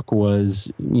of the book,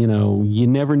 was, you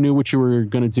never knew what you were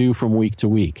going to do from week to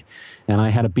week. And I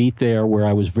had a beat there where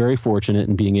I was very fortunate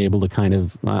in being able to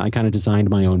I designed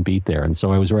my own beat there. And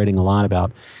so I was writing a lot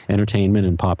about entertainment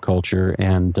and pop culture.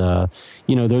 And,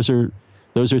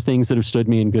 those are things that have stood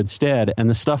me in good stead. And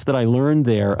the stuff that I learned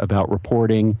there about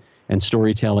reporting and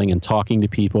storytelling and talking to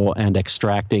people and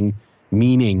extracting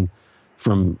meaning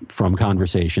from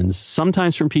conversations,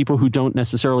 sometimes from people who don't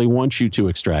necessarily want you to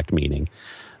extract meaning.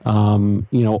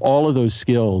 All of those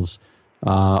skills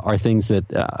are things that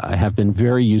have been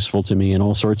very useful to me in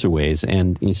all sorts of ways,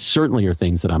 and certainly are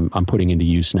things that I'm putting into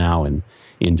use now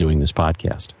in doing this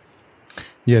podcast.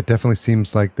 Yeah, it definitely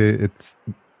seems like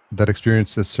that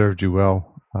experience has served you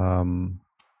well.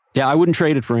 Yeah, I wouldn't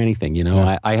trade it for anything.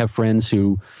 Yeah. I have friends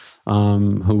who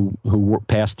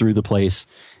passed through the place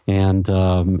and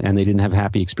they didn't have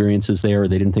happy experiences there, or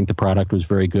they didn't think the product was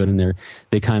very good, and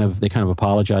they kind of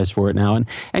apologize for it now. And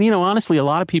honestly, a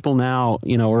lot of people now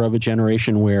are of a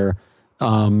generation where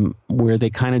they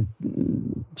kind of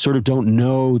sort of don't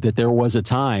know that there was a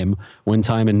time when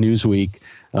Time and Newsweek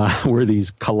were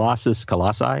these colossuses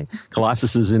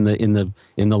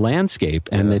in the landscape,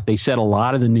 and that they set a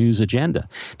lot of the news agenda.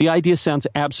 The idea sounds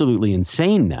absolutely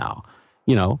insane now,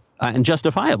 and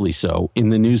justifiably so in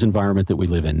the news environment that we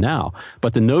live in now.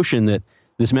 But the notion that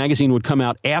this magazine would come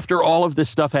out after all of this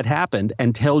stuff had happened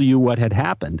and tell you what had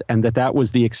happened, and that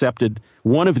was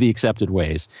one of the accepted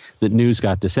ways that news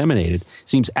got disseminated,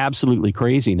 seems absolutely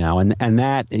crazy now. And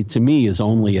that, to me, is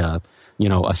only a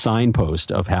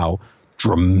signpost of how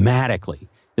dramatically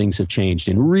things have changed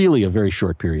in really a very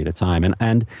short period of time.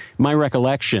 And my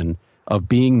recollection of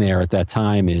being there at that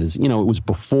time is, it was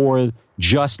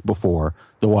just before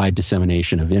the wide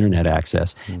dissemination of internet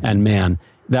access. Mm-hmm. And man,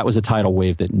 that was a tidal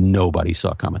wave that nobody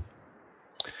saw coming.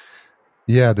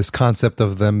 Yeah, this concept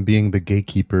of them being the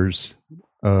gatekeepers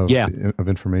of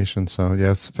information. So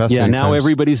it's fascinating. Yeah, now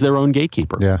everybody's their own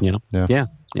gatekeeper. Yeah.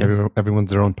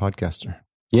 Everyone's their own podcaster.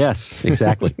 Yes,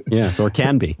 exactly. Yes, or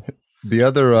can be. The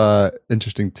other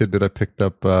interesting tidbit I picked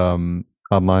up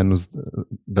online was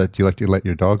that you like to let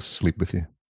your dogs sleep with you.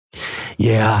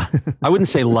 Yeah, I wouldn't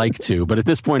say like to, but at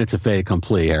this point it's a fait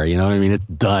accompli, Harry. You know what I mean? It's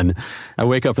done. I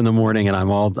wake up in the morning and I'm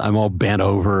all bent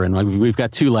over, and we've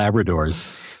got two Labradors.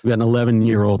 We've got an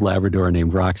 11-year-old Labrador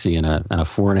named Roxy and a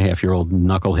 4.5-year-old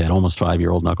knucklehead, almost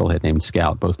 5-year-old knucklehead named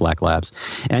Scout, both black labs.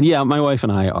 And yeah, my wife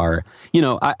and I are,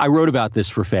 I wrote about this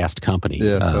for Fast Company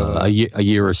a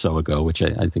year or so ago, which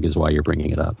I think is why you're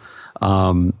bringing it up.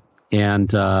 And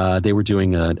they were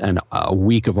doing a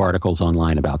week of articles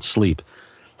online about sleep.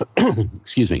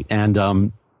 Excuse me. And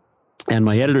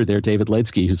my editor there, David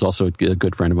Ledsky, who's also a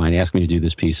good friend of mine, asked me to do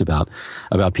this piece about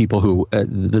people who,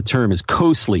 the term is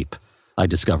co-sleep. I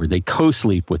discovered they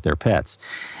co-sleep with their pets.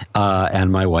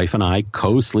 And my wife and I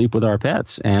co-sleep with our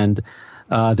pets. And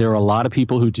there are a lot of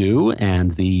people who do,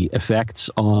 and the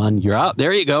effects on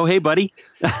there you go. Hey, buddy.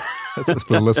 For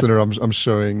the listener, I'm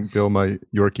showing Bill my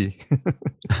Yorkie.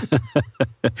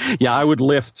 Yeah, I would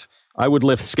lift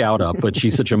Scout up, but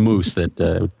she's such a moose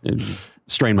that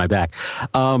strained my back.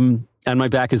 And my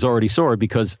back is already sore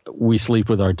because we sleep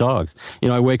with our dogs.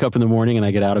 I wake up in the morning and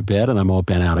I get out of bed and I'm all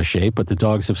bent out of shape, but the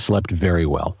dogs have slept very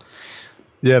well.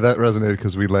 Yeah, that resonated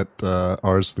because we let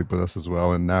ours sleep with us as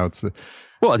well. And now it's...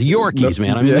 Well, it's Yorkies,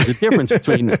 man. I mean, there's a difference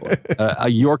between a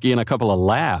Yorkie and a couple of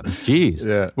Labs. Jeez.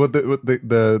 Yeah. Well,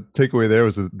 the takeaway there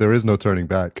was that there is no turning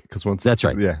back because once... That's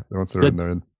right. Yeah. Once they're in,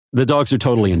 they're in. The dogs are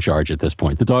totally in charge at this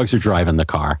point. The dogs are driving the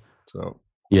car. So...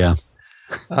 Yeah.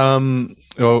 A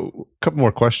couple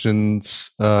more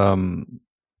questions. What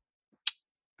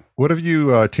have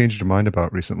you changed your mind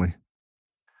about recently?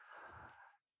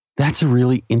 That's a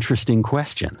really interesting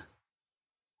question.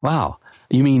 Wow.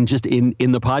 You mean just in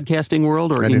the podcasting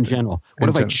world or in general?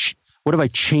 What have I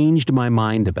changed my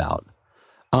mind about?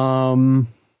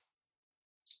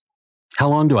 How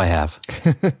long do I have?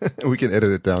 We can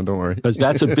edit it down. Don't worry. Because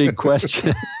that's a big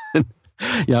question.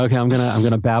 Yeah, okay. I'm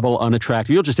gonna babble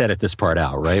unattractive. You'll just edit this part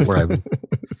out, right?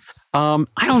 I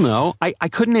don't know. I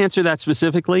couldn't answer that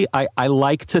specifically. I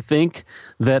like to think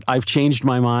that I've changed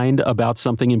my mind about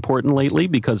something important lately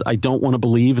because I don't want to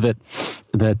believe that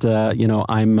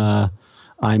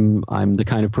I'm the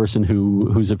kind of person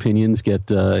whose opinions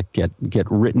get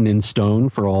written in stone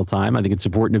for all time. I think it's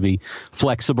important to be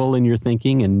flexible in your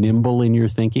thinking and nimble in your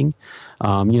thinking.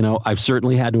 I've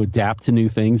certainly had to adapt to new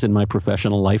things in my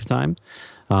professional lifetime.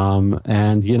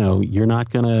 And you're not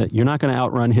gonna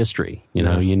outrun history.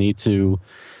 You need to.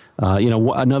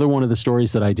 Another one of the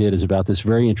stories that I did is about this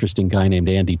very interesting guy named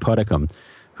Andy Puddicombe,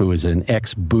 who is an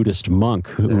ex-Buddhist monk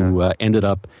who ended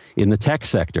up in the tech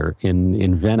sector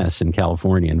in Venice, in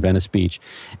California, in Venice Beach.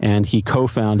 And he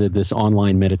co-founded this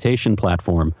online meditation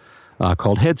platform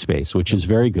called Headspace, which is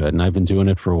very good. And I've been doing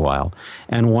it for a while.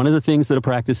 And one of the things that a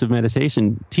practice of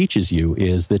meditation teaches you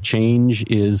is that change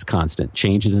is constant.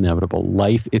 Change is inevitable.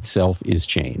 Life itself is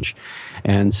change.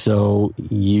 And so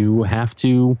you have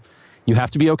to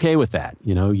be okay with that.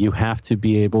 You have to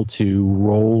be able to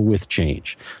roll with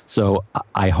change. So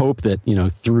I hope that,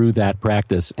 through that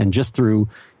practice and just through,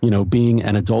 being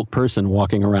an adult person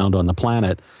walking around on the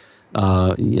planet,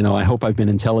 I hope I've been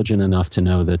intelligent enough to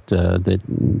know that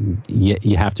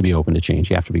you have to be open to change.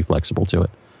 You have to be flexible to it.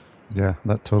 Yeah,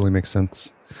 that totally makes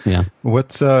sense. Yeah.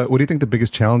 What do you think the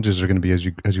biggest challenges are going to be as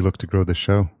you look to grow the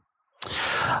show?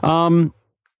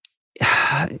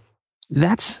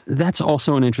 That's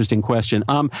also an interesting question.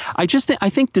 I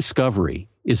think discovery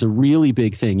is a really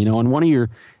big thing. On one of your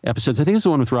episodes, I think it was the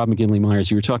one with Rob McGinley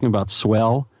Myers, you were talking about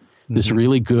Swell, this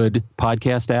really good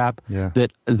podcast app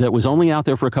that was only out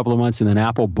there for a couple of months, and then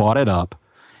Apple bought it up.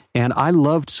 And I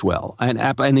loved Swell,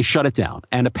 and they shut it down.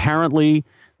 And apparently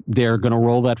they're going to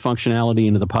roll that functionality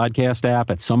into the podcast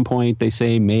app at some point. They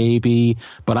say maybe,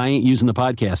 but I ain't using the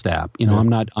podcast app.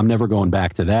 I'm never going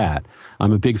back to that.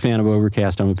 I'm a big fan of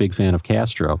Overcast. I'm a big fan of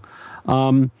Castro.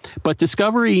 But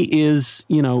discovery is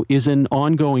an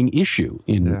ongoing issue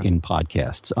in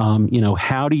podcasts.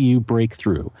 How do you break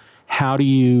through? How do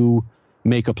you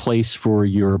make a place for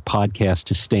your podcast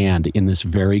to stand in this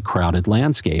very crowded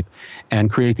landscape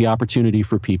and create the opportunity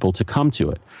for people to come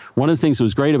to it? One of the things that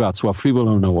was great about Swell, for people who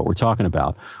don't know what we're talking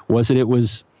about, was that it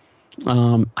was,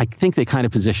 I think they kind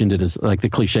of positioned it as like the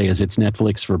cliche is it's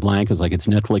Netflix for blank, is like it's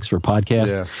Netflix for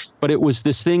podcasts. Yeah. But it was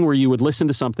this thing where you would listen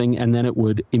to something and then it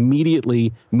would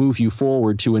immediately move you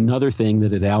forward to another thing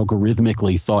that it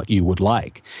algorithmically thought you would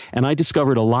like. And I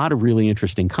discovered a lot of really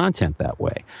interesting content that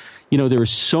way. There is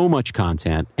so much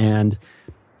content, and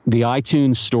the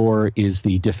iTunes store is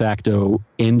the de facto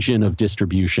engine of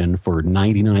distribution for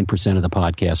 99% of the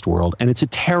podcast world, and it's a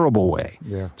terrible way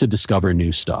to discover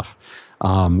new stuff.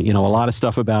 A lot of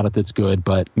stuff about it that's good,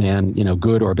 but man,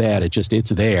 good or bad, it's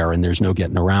there, and there's no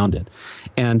getting around it.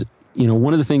 And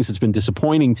one of the things that's been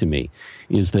disappointing to me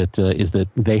is that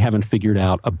they haven't figured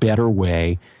out a better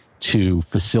way to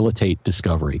facilitate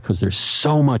discovery, because there's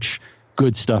so much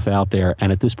good stuff out there,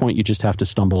 and at this point you just have to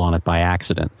stumble on it by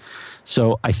accident.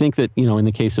 So I think that in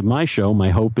the case of my show, my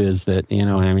hope is that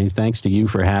thanks to you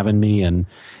for having me, and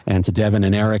to Devin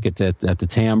and Eric at the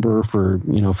Timbre for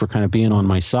kind of being on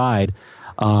my side.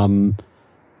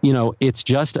 It's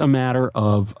just a matter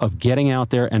of getting out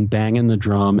there and banging the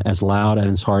drum as loud and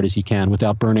as hard as you can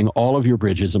without burning all of your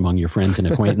bridges among your friends and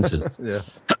acquaintances. Yeah.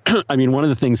 One of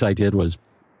the things I did was,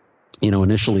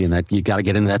 initially in that you got to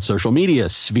get into that social media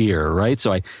sphere, right?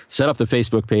 So I set up the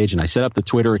Facebook page and I set up the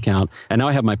Twitter account, and now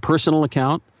I have my personal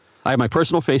account. I have my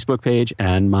personal Facebook page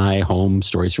and my home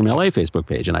Stories from LA Facebook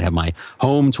page, and I have my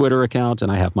home Twitter account,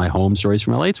 and I have my home Stories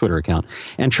from LA Twitter account.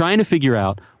 And trying to figure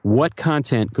out what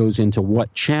content goes into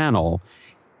what channel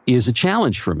is a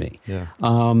challenge for me. Yeah.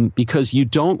 Because you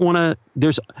don't want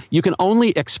to, you can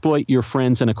only exploit your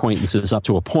friends and acquaintances up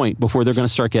to a point before they're going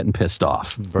to start getting pissed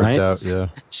off. Burnt out, yeah.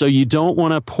 So you don't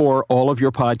want to pour all of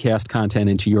your podcast content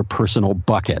into your personal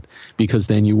bucket, because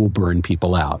then you will burn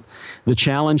people out. The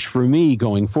challenge for me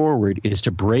going forward is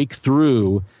to break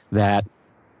through that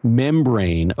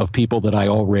membrane of people that I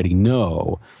already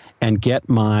know and get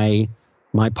my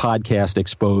podcast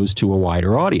exposed to a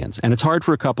wider audience. And it's hard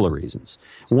for a couple of reasons.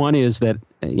 One is that,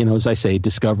 as I say,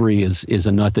 discovery is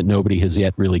a nut that nobody has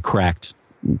yet really cracked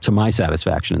to my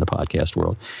satisfaction in the podcast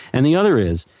world. And the other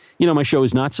is, my show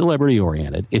is not celebrity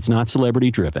oriented. It's not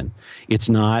celebrity driven. It's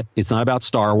not about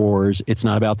Star Wars. It's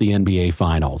not about the NBA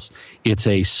finals. It's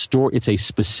a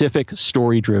specific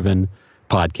story driven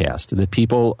podcast that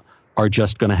people are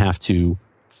just going to have to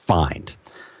find.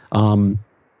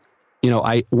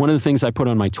 one of the things I put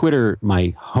on my Twitter,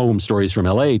 my home stories from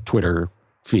LA Twitter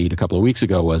feed a couple of weeks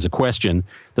ago was a question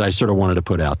that I sort of wanted to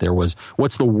put out there was,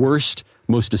 what's the worst,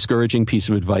 most discouraging piece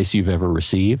of advice you've ever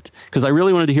received? Because I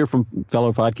really wanted to hear from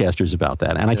fellow podcasters about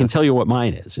that. And I can tell you what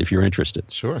mine is if you're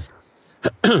interested. Sure.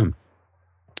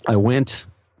 I went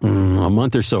a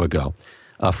month or so ago.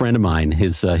 A friend of mine,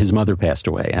 his mother passed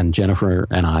away, and Jennifer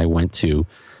and I went to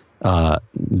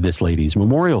this lady's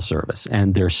memorial service,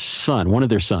 and their son, one of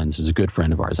their sons, is a good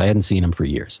friend of ours. I hadn't seen him for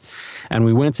years, and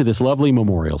we went to this lovely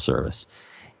memorial service,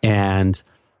 and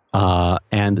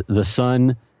the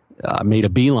son made a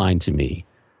beeline to me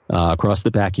across the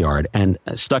backyard and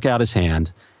stuck out his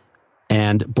hand.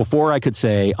 And before I could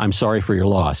say, I'm sorry for your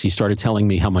loss, he started telling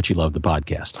me how much he loved the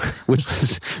podcast, which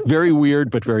was very weird,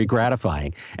 but very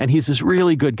gratifying. And he's this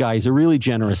really good guy. He's a really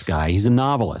generous guy. He's a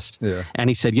novelist. Yeah. And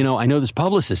he said, I know this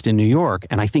publicist in New York,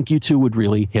 and I think you two would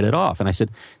really hit it off. And I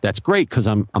said, that's great, because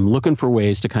I'm looking for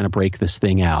ways to kind of break this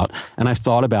thing out. And I've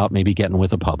thought about maybe getting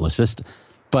with a publicist.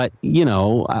 But,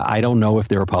 I don't know if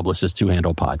there are publicists who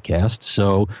handle podcasts.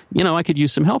 So, I could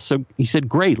use some help. So he said,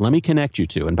 great, let me connect you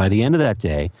two. And by the end of that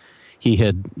day, he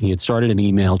had started an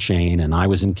email chain, and I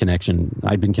was in connection.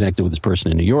 I'd been connected with this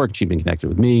person in New York. She'd been connected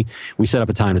with me. We set up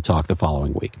a time to talk the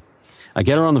following week. I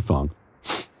get her on the phone,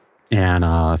 and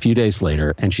a few days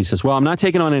later, and she says, well, I'm not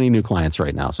taking on any new clients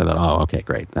right now. So I thought, oh, okay,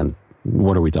 great. Then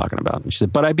what are we talking about? And she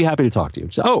said, but I'd be happy to talk to you.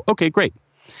 She said, oh, okay, great.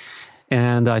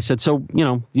 And I said, so,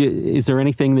 is there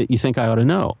anything that you think I ought to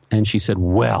know? And she said,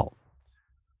 well,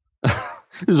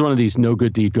 this is one of these no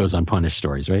good deed goes unpunished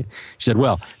stories, right? She said,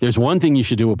 well, there's one thing you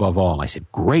should do above all. I said,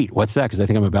 great. What's that? Because I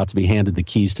think I'm about to be handed the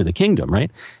keys to the kingdom,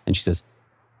 right? And she says,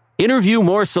 interview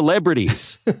more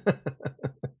celebrities.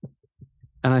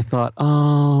 And I thought,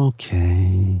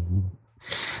 okay.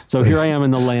 So here I am in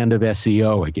the land of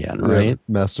SEO again, right? Yeah,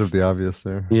 master of the obvious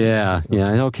there. Yeah.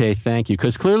 Okay, thank you.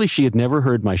 Because clearly she had never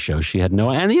heard my show. She had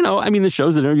no, and the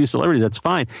shows that interview celebrities, that's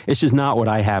fine. It's just not what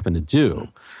I happen to do.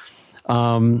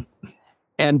 I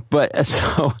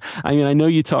know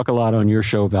you talk a lot on your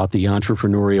show about the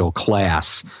entrepreneurial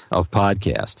class of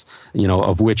podcasts,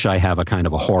 of which I have a kind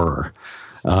of a horror,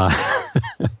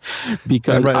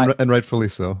 because and rightfully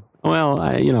so.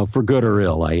 Well, for good or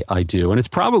ill, I do, and it's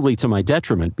probably to my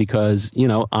detriment because,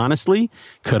 honestly,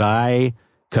 could I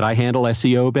handle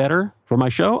SEO better for my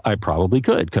show? I probably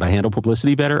could. Could I handle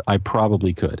publicity better? I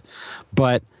probably could,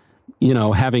 but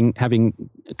having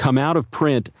come out of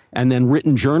print and then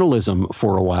written journalism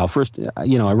for a while. First,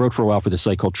 I wrote for a while for this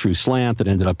site called True Slant that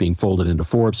ended up being folded into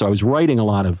Forbes. So I was writing a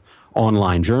lot of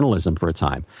online journalism for a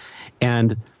time.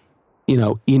 And,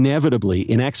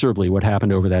 inexorably, what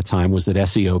happened over that time was that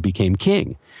SEO became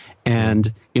king.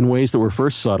 And in ways that were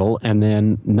first subtle and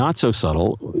then not so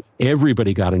subtle,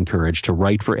 everybody got encouraged to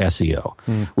write for SEO,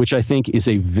 which I think is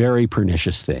a very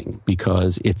pernicious thing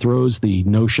because it throws the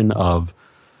notion of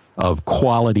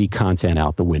quality content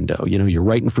out the window. You're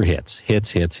writing for hits.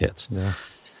 Yeah.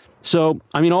 So,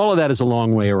 all of that is a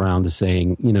long way around to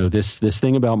saying, this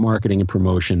thing about marketing and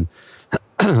promotion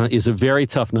is a very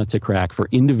tough nut to crack for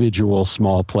individual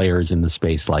small players in the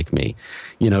space like me.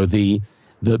 The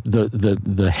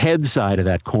head side of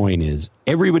that coin is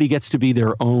everybody gets to be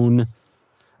their own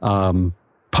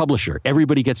publisher.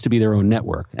 Everybody gets to be their own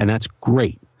network, and that's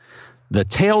great. The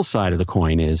tail side of the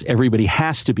coin is everybody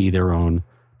has to be their own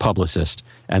publicist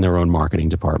and their own marketing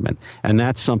department. And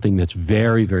that's something that's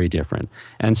very, very different.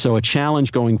 And so a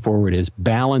challenge going forward is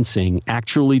balancing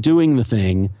actually doing the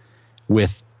thing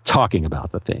with talking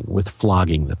about the thing, with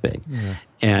flogging the thing. Yeah.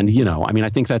 And, I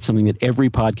think that's something that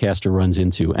every podcaster runs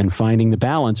into, and finding the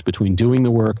balance between doing the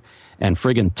work and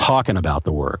friggin' talking about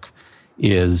the work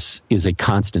is a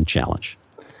constant challenge.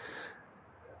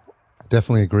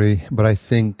 Definitely agree. But I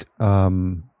think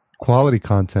quality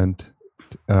content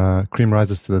cream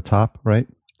rises to the top, right?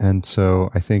 And so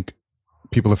I think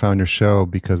people have found your show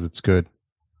because it's good.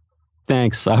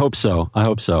 Thanks. I hope so.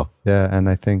 Yeah, and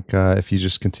I think if you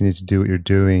just continue to do what you're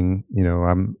doing,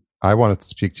 I wanted to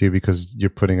speak to you because you're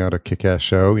putting out a kick-ass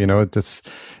show. The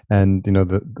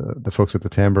folks at the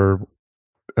Timbre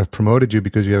have promoted you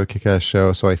because you have a kick-ass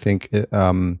show. So I think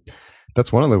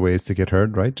that's one of the ways to get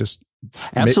heard, right? Just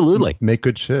absolutely make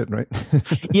good shit, right?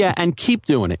 Yeah, and keep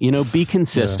doing it. Be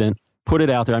consistent. Yeah. Put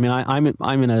it out there. I'm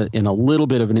in a little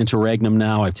bit of an interregnum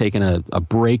now. I've taken a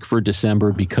break for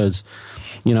December because,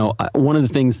 one of the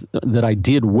things that I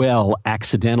did well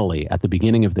accidentally at the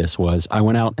beginning of this was I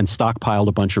went out and stockpiled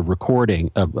a bunch of reporting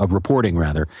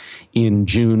in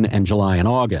June and July and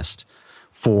August.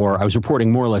 I was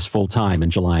reporting more or less full time in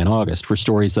July and August for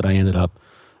stories that I ended up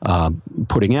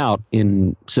putting out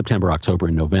in September, October,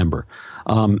 and November.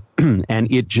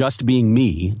 And it just being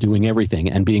me doing everything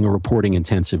and being a reporting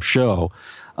intensive show,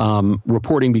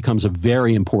 reporting becomes a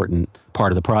very important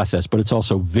part of the process, but it's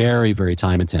also very, very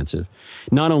time intensive.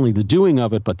 Not only the doing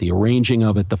of it, but the arranging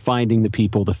of it, the finding the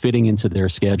people, the fitting into their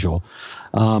schedule.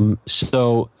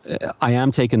 So I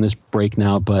am taking this break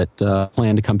now, but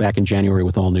plan to come back in January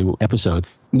with all new episodes.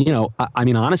 I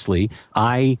mean, honestly,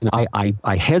 I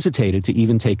hesitated to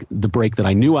even take the break that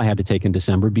I knew I had to take in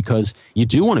December, because you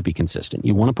do want to be consistent.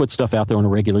 You want to put stuff out there on a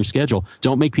regular schedule.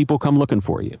 Don't make people come looking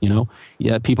for you.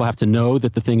 Yeah, people have to know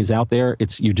that the thing is out there.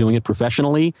 You're doing it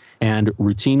professionally and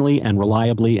routinely and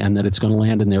reliably, and that it's going to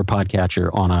land in their podcatcher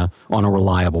on a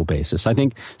reliable basis. I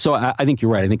think so. I think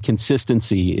you're right. I think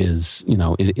consistency is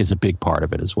a big part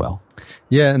of it as well.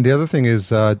 Yeah, and the other thing is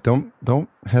don't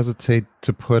hesitate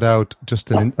to put out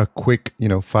just a quick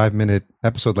 5-minute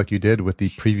episode like you did with the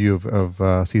preview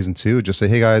of season 2. Just say,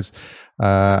 hey guys,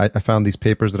 I found these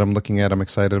papers that I'm looking at. I'm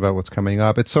excited about what's coming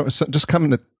up. It's so just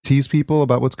coming to tease people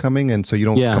about what's coming, and so you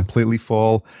don't completely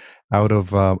fall out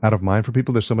of mind for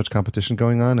people. There's so much competition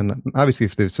going on, and obviously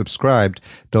if they've subscribed,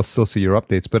 they'll still see your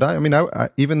updates. But I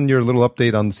even your little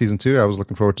update on season 2, I was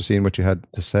looking forward to seeing what you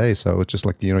had to say. So it's just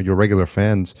like your regular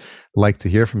fans like to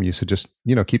hear from you. So just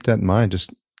keep that in mind.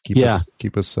 Just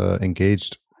keep us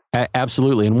engaged.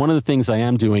 Absolutely. And one of the things I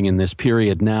am doing in this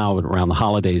period now around the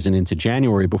holidays and into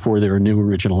January before there are new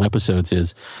original episodes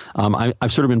is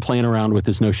I've sort of been playing around with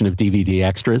this notion of DVD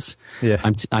extras. Yeah.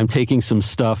 I'm taking some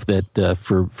stuff that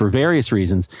for various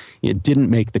reasons it didn't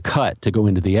make the cut to go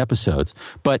into the episodes,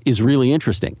 but is really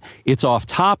interesting. It's off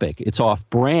topic. It's off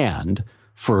brand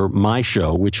for my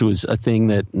show, which was a thing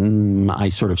that I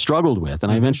sort of struggled with.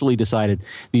 And I eventually decided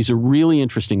these are really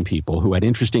interesting people who had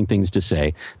interesting things to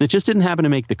say that just didn't happen to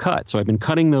make the cut. So I've been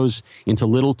cutting those into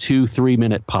little 2-3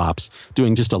 minute pops,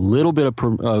 doing just a little bit of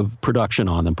production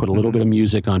on them, put a little bit of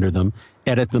music under them,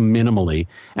 edit them minimally,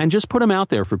 and just put them out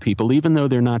there for people, even though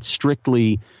they're not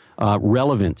strictly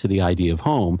relevant to the idea of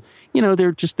home.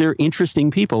 They're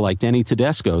interesting people like Denny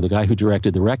Tedesco, the guy who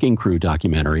directed the Wrecking Crew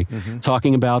documentary,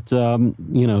 talking about,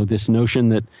 this notion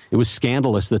that it was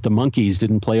scandalous that the Monkees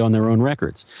didn't play on their own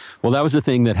records. Well, that was the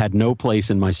thing that had no place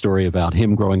in my story about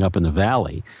him growing up in the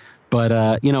Valley. But,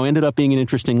 ended up being an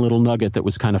interesting little nugget that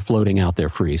was kind of floating out there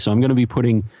free. So I'm going to be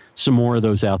putting some more of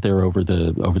those out there over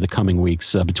the coming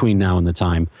weeks between now and the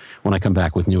time when I come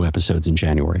back with new episodes in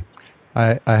January.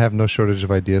 I have no shortage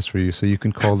of ideas for you, so you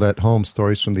can call that Home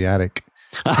Stories from the Attic.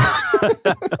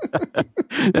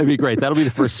 That'd be great. That'll be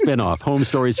the first spin-off, Home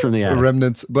Stories from the Attic.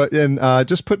 Remnants, but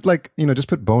just put just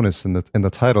put bonus in the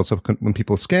title, so when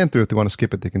people scan through, if they want to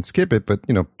skip it, they can skip it. But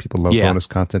people love bonus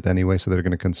content anyway, so they're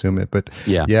going to consume it. But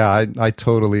I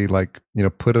totally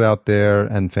put it out there,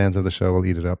 and fans of the show will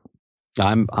eat it up.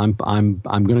 I'm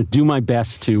going to do my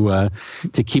best to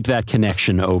keep that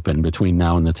connection open between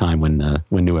now and the time when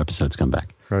new episodes come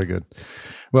back. Very good.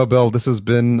 Well, Bill, this has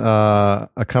been a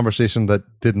conversation that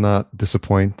did not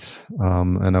disappoint,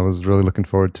 and I was really looking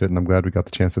forward to it, and I'm glad we got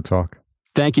the chance to talk.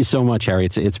 Thank you so much, Harry.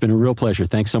 It's been a real pleasure.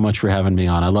 Thanks so much for having me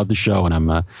on. I love the show,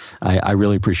 and I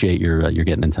really appreciate your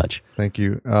getting in touch. Thank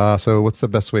you. So what's the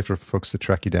best way for folks to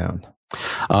track you down?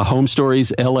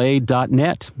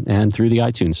 homestoriesla.net and through the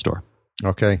iTunes store.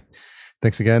 Okay.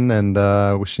 Thanks again, and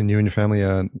wishing you and your family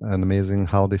an amazing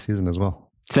holiday season as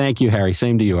well. Thank you, Harry.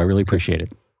 Same to you. I really appreciate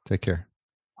it. Take care.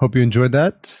 Hope you enjoyed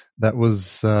that. That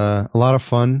was a lot of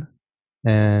fun,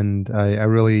 and I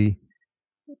really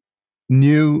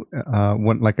knew,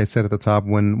 like I said at the top,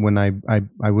 when I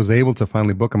was able to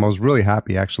finally book him, I was really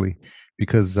happy, actually,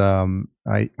 because I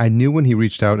knew when he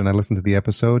reached out and I listened to the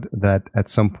episode that at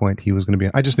some point he was going to be,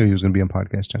 I just knew he was going to be on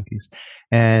Podcast Junkies,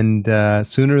 and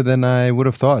sooner than I would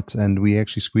have thought. And we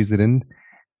actually squeezed it in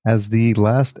as the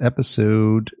last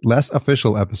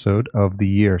official episode of the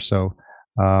year. So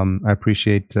I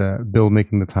appreciate Bill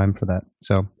making the time for that.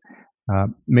 So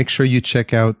make sure you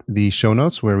check out the show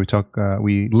notes where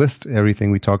we list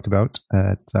everything we talked about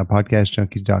at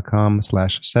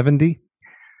podcastjunkies.com/70.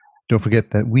 Don't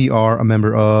forget that we are a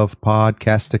member of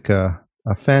Podcastica,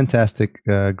 a fantastic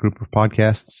group of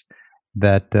podcasts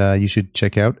that you should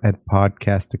check out at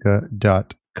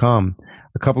podcastica.com.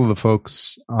 A couple of the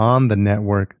folks on the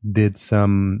network did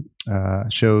some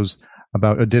shows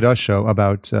did a show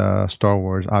about Star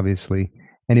Wars, obviously.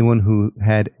 Anyone who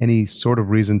had any sort of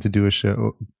reason to do a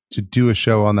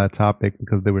show on that topic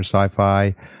because they were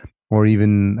sci-fi, or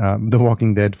even the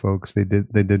Walking Dead folks, they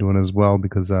did one as well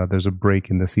because there's a break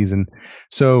in the season.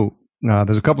 So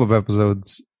there's a couple of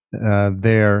episodes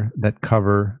there that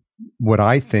cover what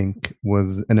I think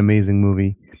was an amazing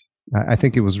movie. I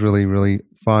think it was really, really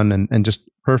fun and just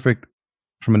perfect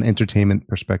from an entertainment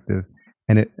perspective.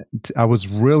 And I was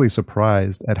really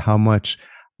surprised at how much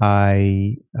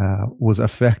I was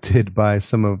affected by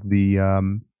some of the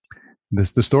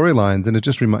storylines, and it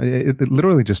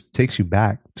literally just takes you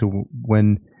back to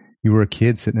when you were a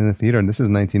kid sitting in a theater. And this is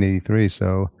 1983,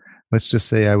 so let's just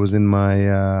say I was in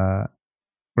my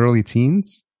early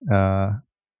teens, very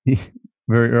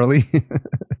early,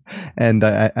 and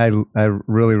I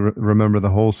really remember the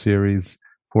whole series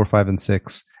 4, 5, and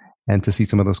 6. And to see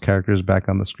some of those characters back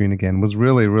on the screen again was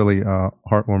really, really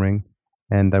heartwarming.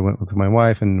 And I went with my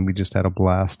wife, and we just had a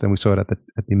blast. And we saw it at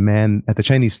the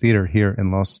Chinese Theater here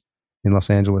in Los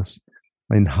Angeles,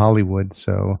 in Hollywood.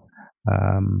 So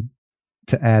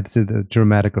to add to the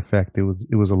dramatic effect, it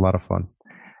was a lot of fun.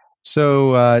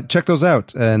 So check those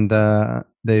out, and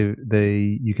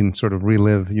you can sort of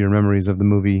relive your memories of the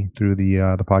movie through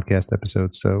the podcast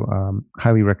episodes. So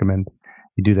highly recommend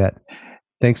you do that.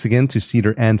 Thanks again to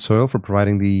Cedar and Soil for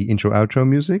providing the intro-outro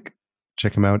music.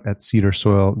 Check them out at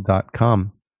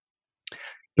cedarsoil.com.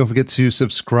 Don't forget to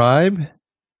subscribe.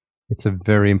 It's a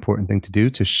very important thing to do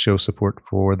to show support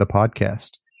for the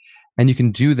podcast. And you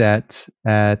can do that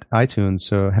at iTunes.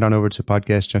 So head on over to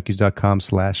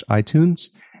podcastjunkies.com/iTunes.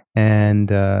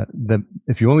 And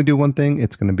if you only do one thing,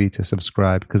 it's going to be to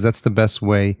subscribe, because that's the best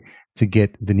way to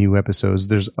get the new episodes.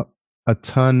 There's a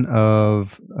ton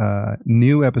of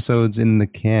new episodes in the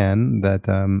can that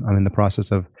I'm in the process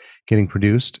of getting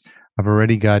produced. I've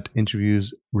already got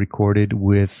interviews recorded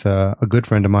with a good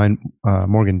friend of mine,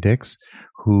 Morgan Dix,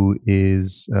 who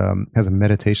has a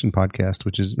meditation podcast,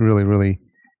 which is really, really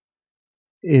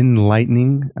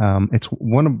enlightening. It's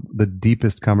one of the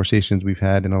deepest conversations we've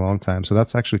had in a long time. So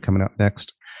that's actually coming up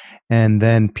next. And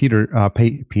then Peter, oh,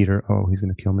 he's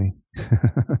going to kill me.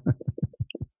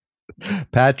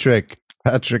 Patrick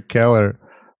Keller.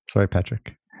 Sorry,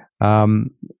 Patrick.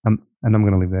 And I'm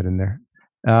going to leave that in there.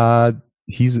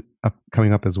 He's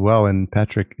coming up as well. And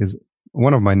Patrick is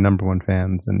one of my number one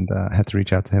fans, and I had to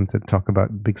reach out to him to talk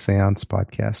about Big Seance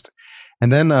podcast.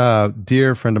 And then a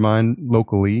dear friend of mine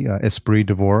locally, Esprit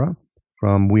Devora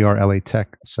from We Are LA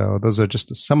Tech. So those are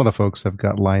just some of the folks I've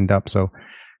got lined up. So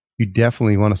you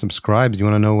definitely want to subscribe. You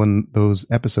want to know when those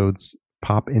episodes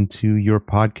pop into your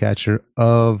podcatcher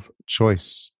of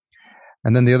choice.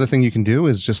 And then the other thing you can do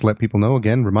is just let people know,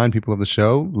 again, remind people of the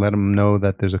show, let them know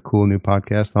that there's a cool new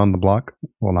podcast on the block.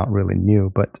 Well, not really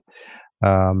new, but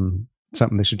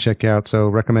something they should check out. So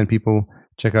recommend people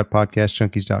check out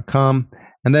podcastjunkies.com.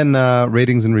 And then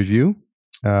ratings and review.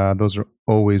 Those are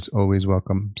always, always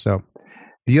welcome. So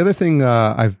the other thing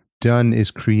I've done is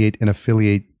create an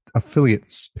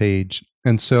affiliates page.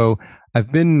 And so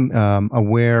I've been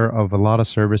aware of a lot of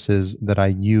services that I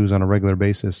use on a regular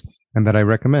basis and that I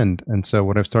recommend. And so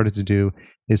what I've started to do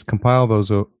is compile those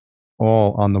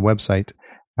all on the website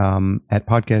at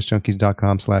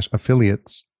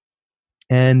podcastjunkies.com/affiliates.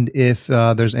 And if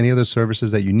there's any other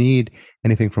services that you need,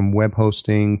 anything from web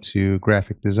hosting to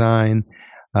graphic design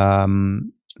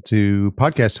to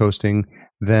podcast hosting,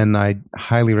 then I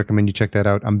highly recommend you check that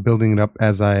out. I'm building it up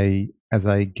as I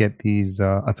get these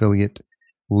affiliate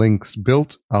links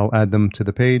built. I'll add them to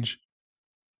the page.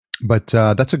 But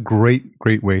that's a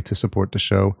great way to support the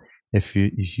show if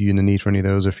you're in the need for any of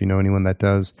those, or if you know anyone that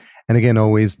does. And again,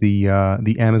 always the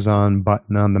Amazon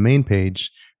button on the main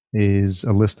page is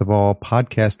a list of all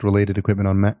podcast related equipment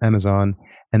on Amazon,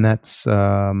 and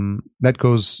that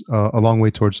goes a long way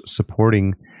towards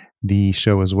supporting the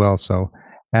show as well. So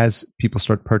as people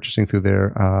start purchasing through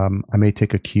there, I may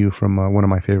take a cue from one of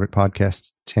my favorite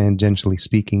podcasts, Tangentially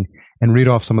Speaking, and read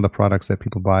off some of the products that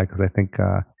people buy, because I think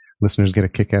listeners get a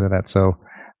kick out of that. So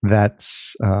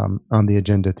that's on the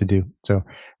agenda to do. So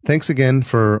thanks again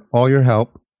for all your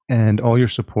help and all your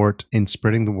support in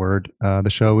spreading the word. The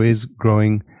show is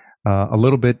growing a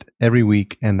little bit every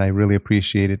week, and I really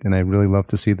appreciate it, and I really love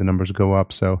to see the numbers go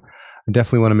up. So I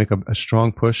definitely want to make a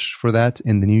strong push for that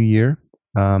in the new year.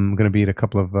 I'm going to be at a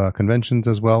couple of conventions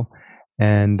as well,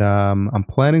 and I'm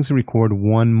planning to record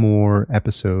one more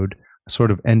episode,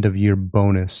 sort of end of year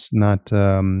bonus, not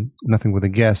nothing with a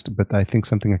guest, but I think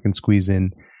something I can squeeze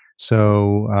in.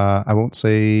 So I won't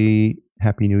say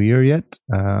Happy New Year yet,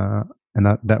 and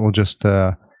that will just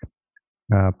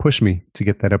push me to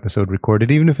get that episode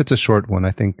recorded, even if it's a short one.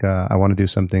 I think I want to do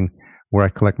something where I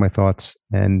collect my thoughts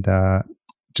and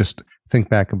just think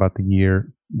back about the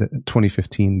year, the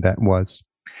 2015 that was.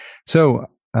 So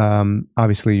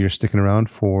obviously you're sticking around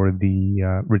for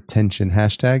the retention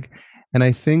hashtag. And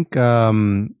I think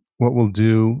what we'll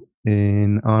do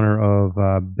in honor of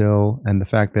Bill and the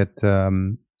fact that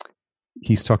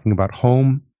he's talking about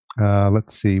home,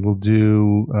 let's see, we'll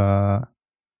do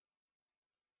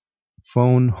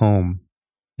phone home.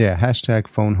 Yeah, hashtag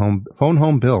phone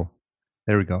home Bill.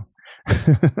 There we go.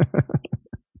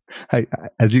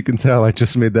 As you can tell, I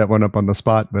just made that one up on the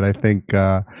spot, but I think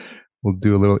we'll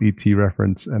do a little ET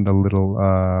reference and a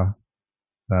little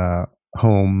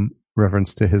home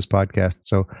reference to his podcast.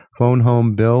 So phone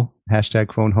home Bill,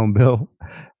 hashtag phone home Bill.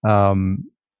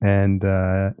 And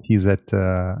he's at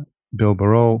Bill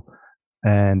Barol,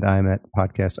 and I'm at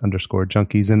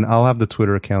podcast_junkies. And I'll have the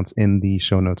Twitter accounts in the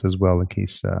show notes as well, in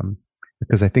case,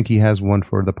 because I think he has one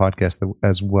for the podcast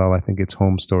as well. I think it's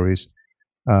Home Stories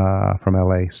from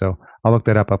LA. So I'll look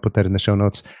that up. I'll put that in the show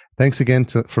notes. Thanks again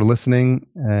for listening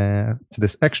to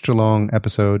this extra long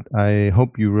episode. I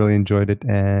hope you really enjoyed it.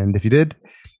 And if you did,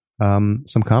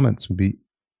 some comments would be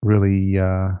really,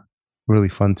 really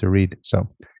fun to read. So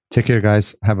take care,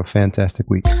 guys. Have a fantastic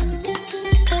week.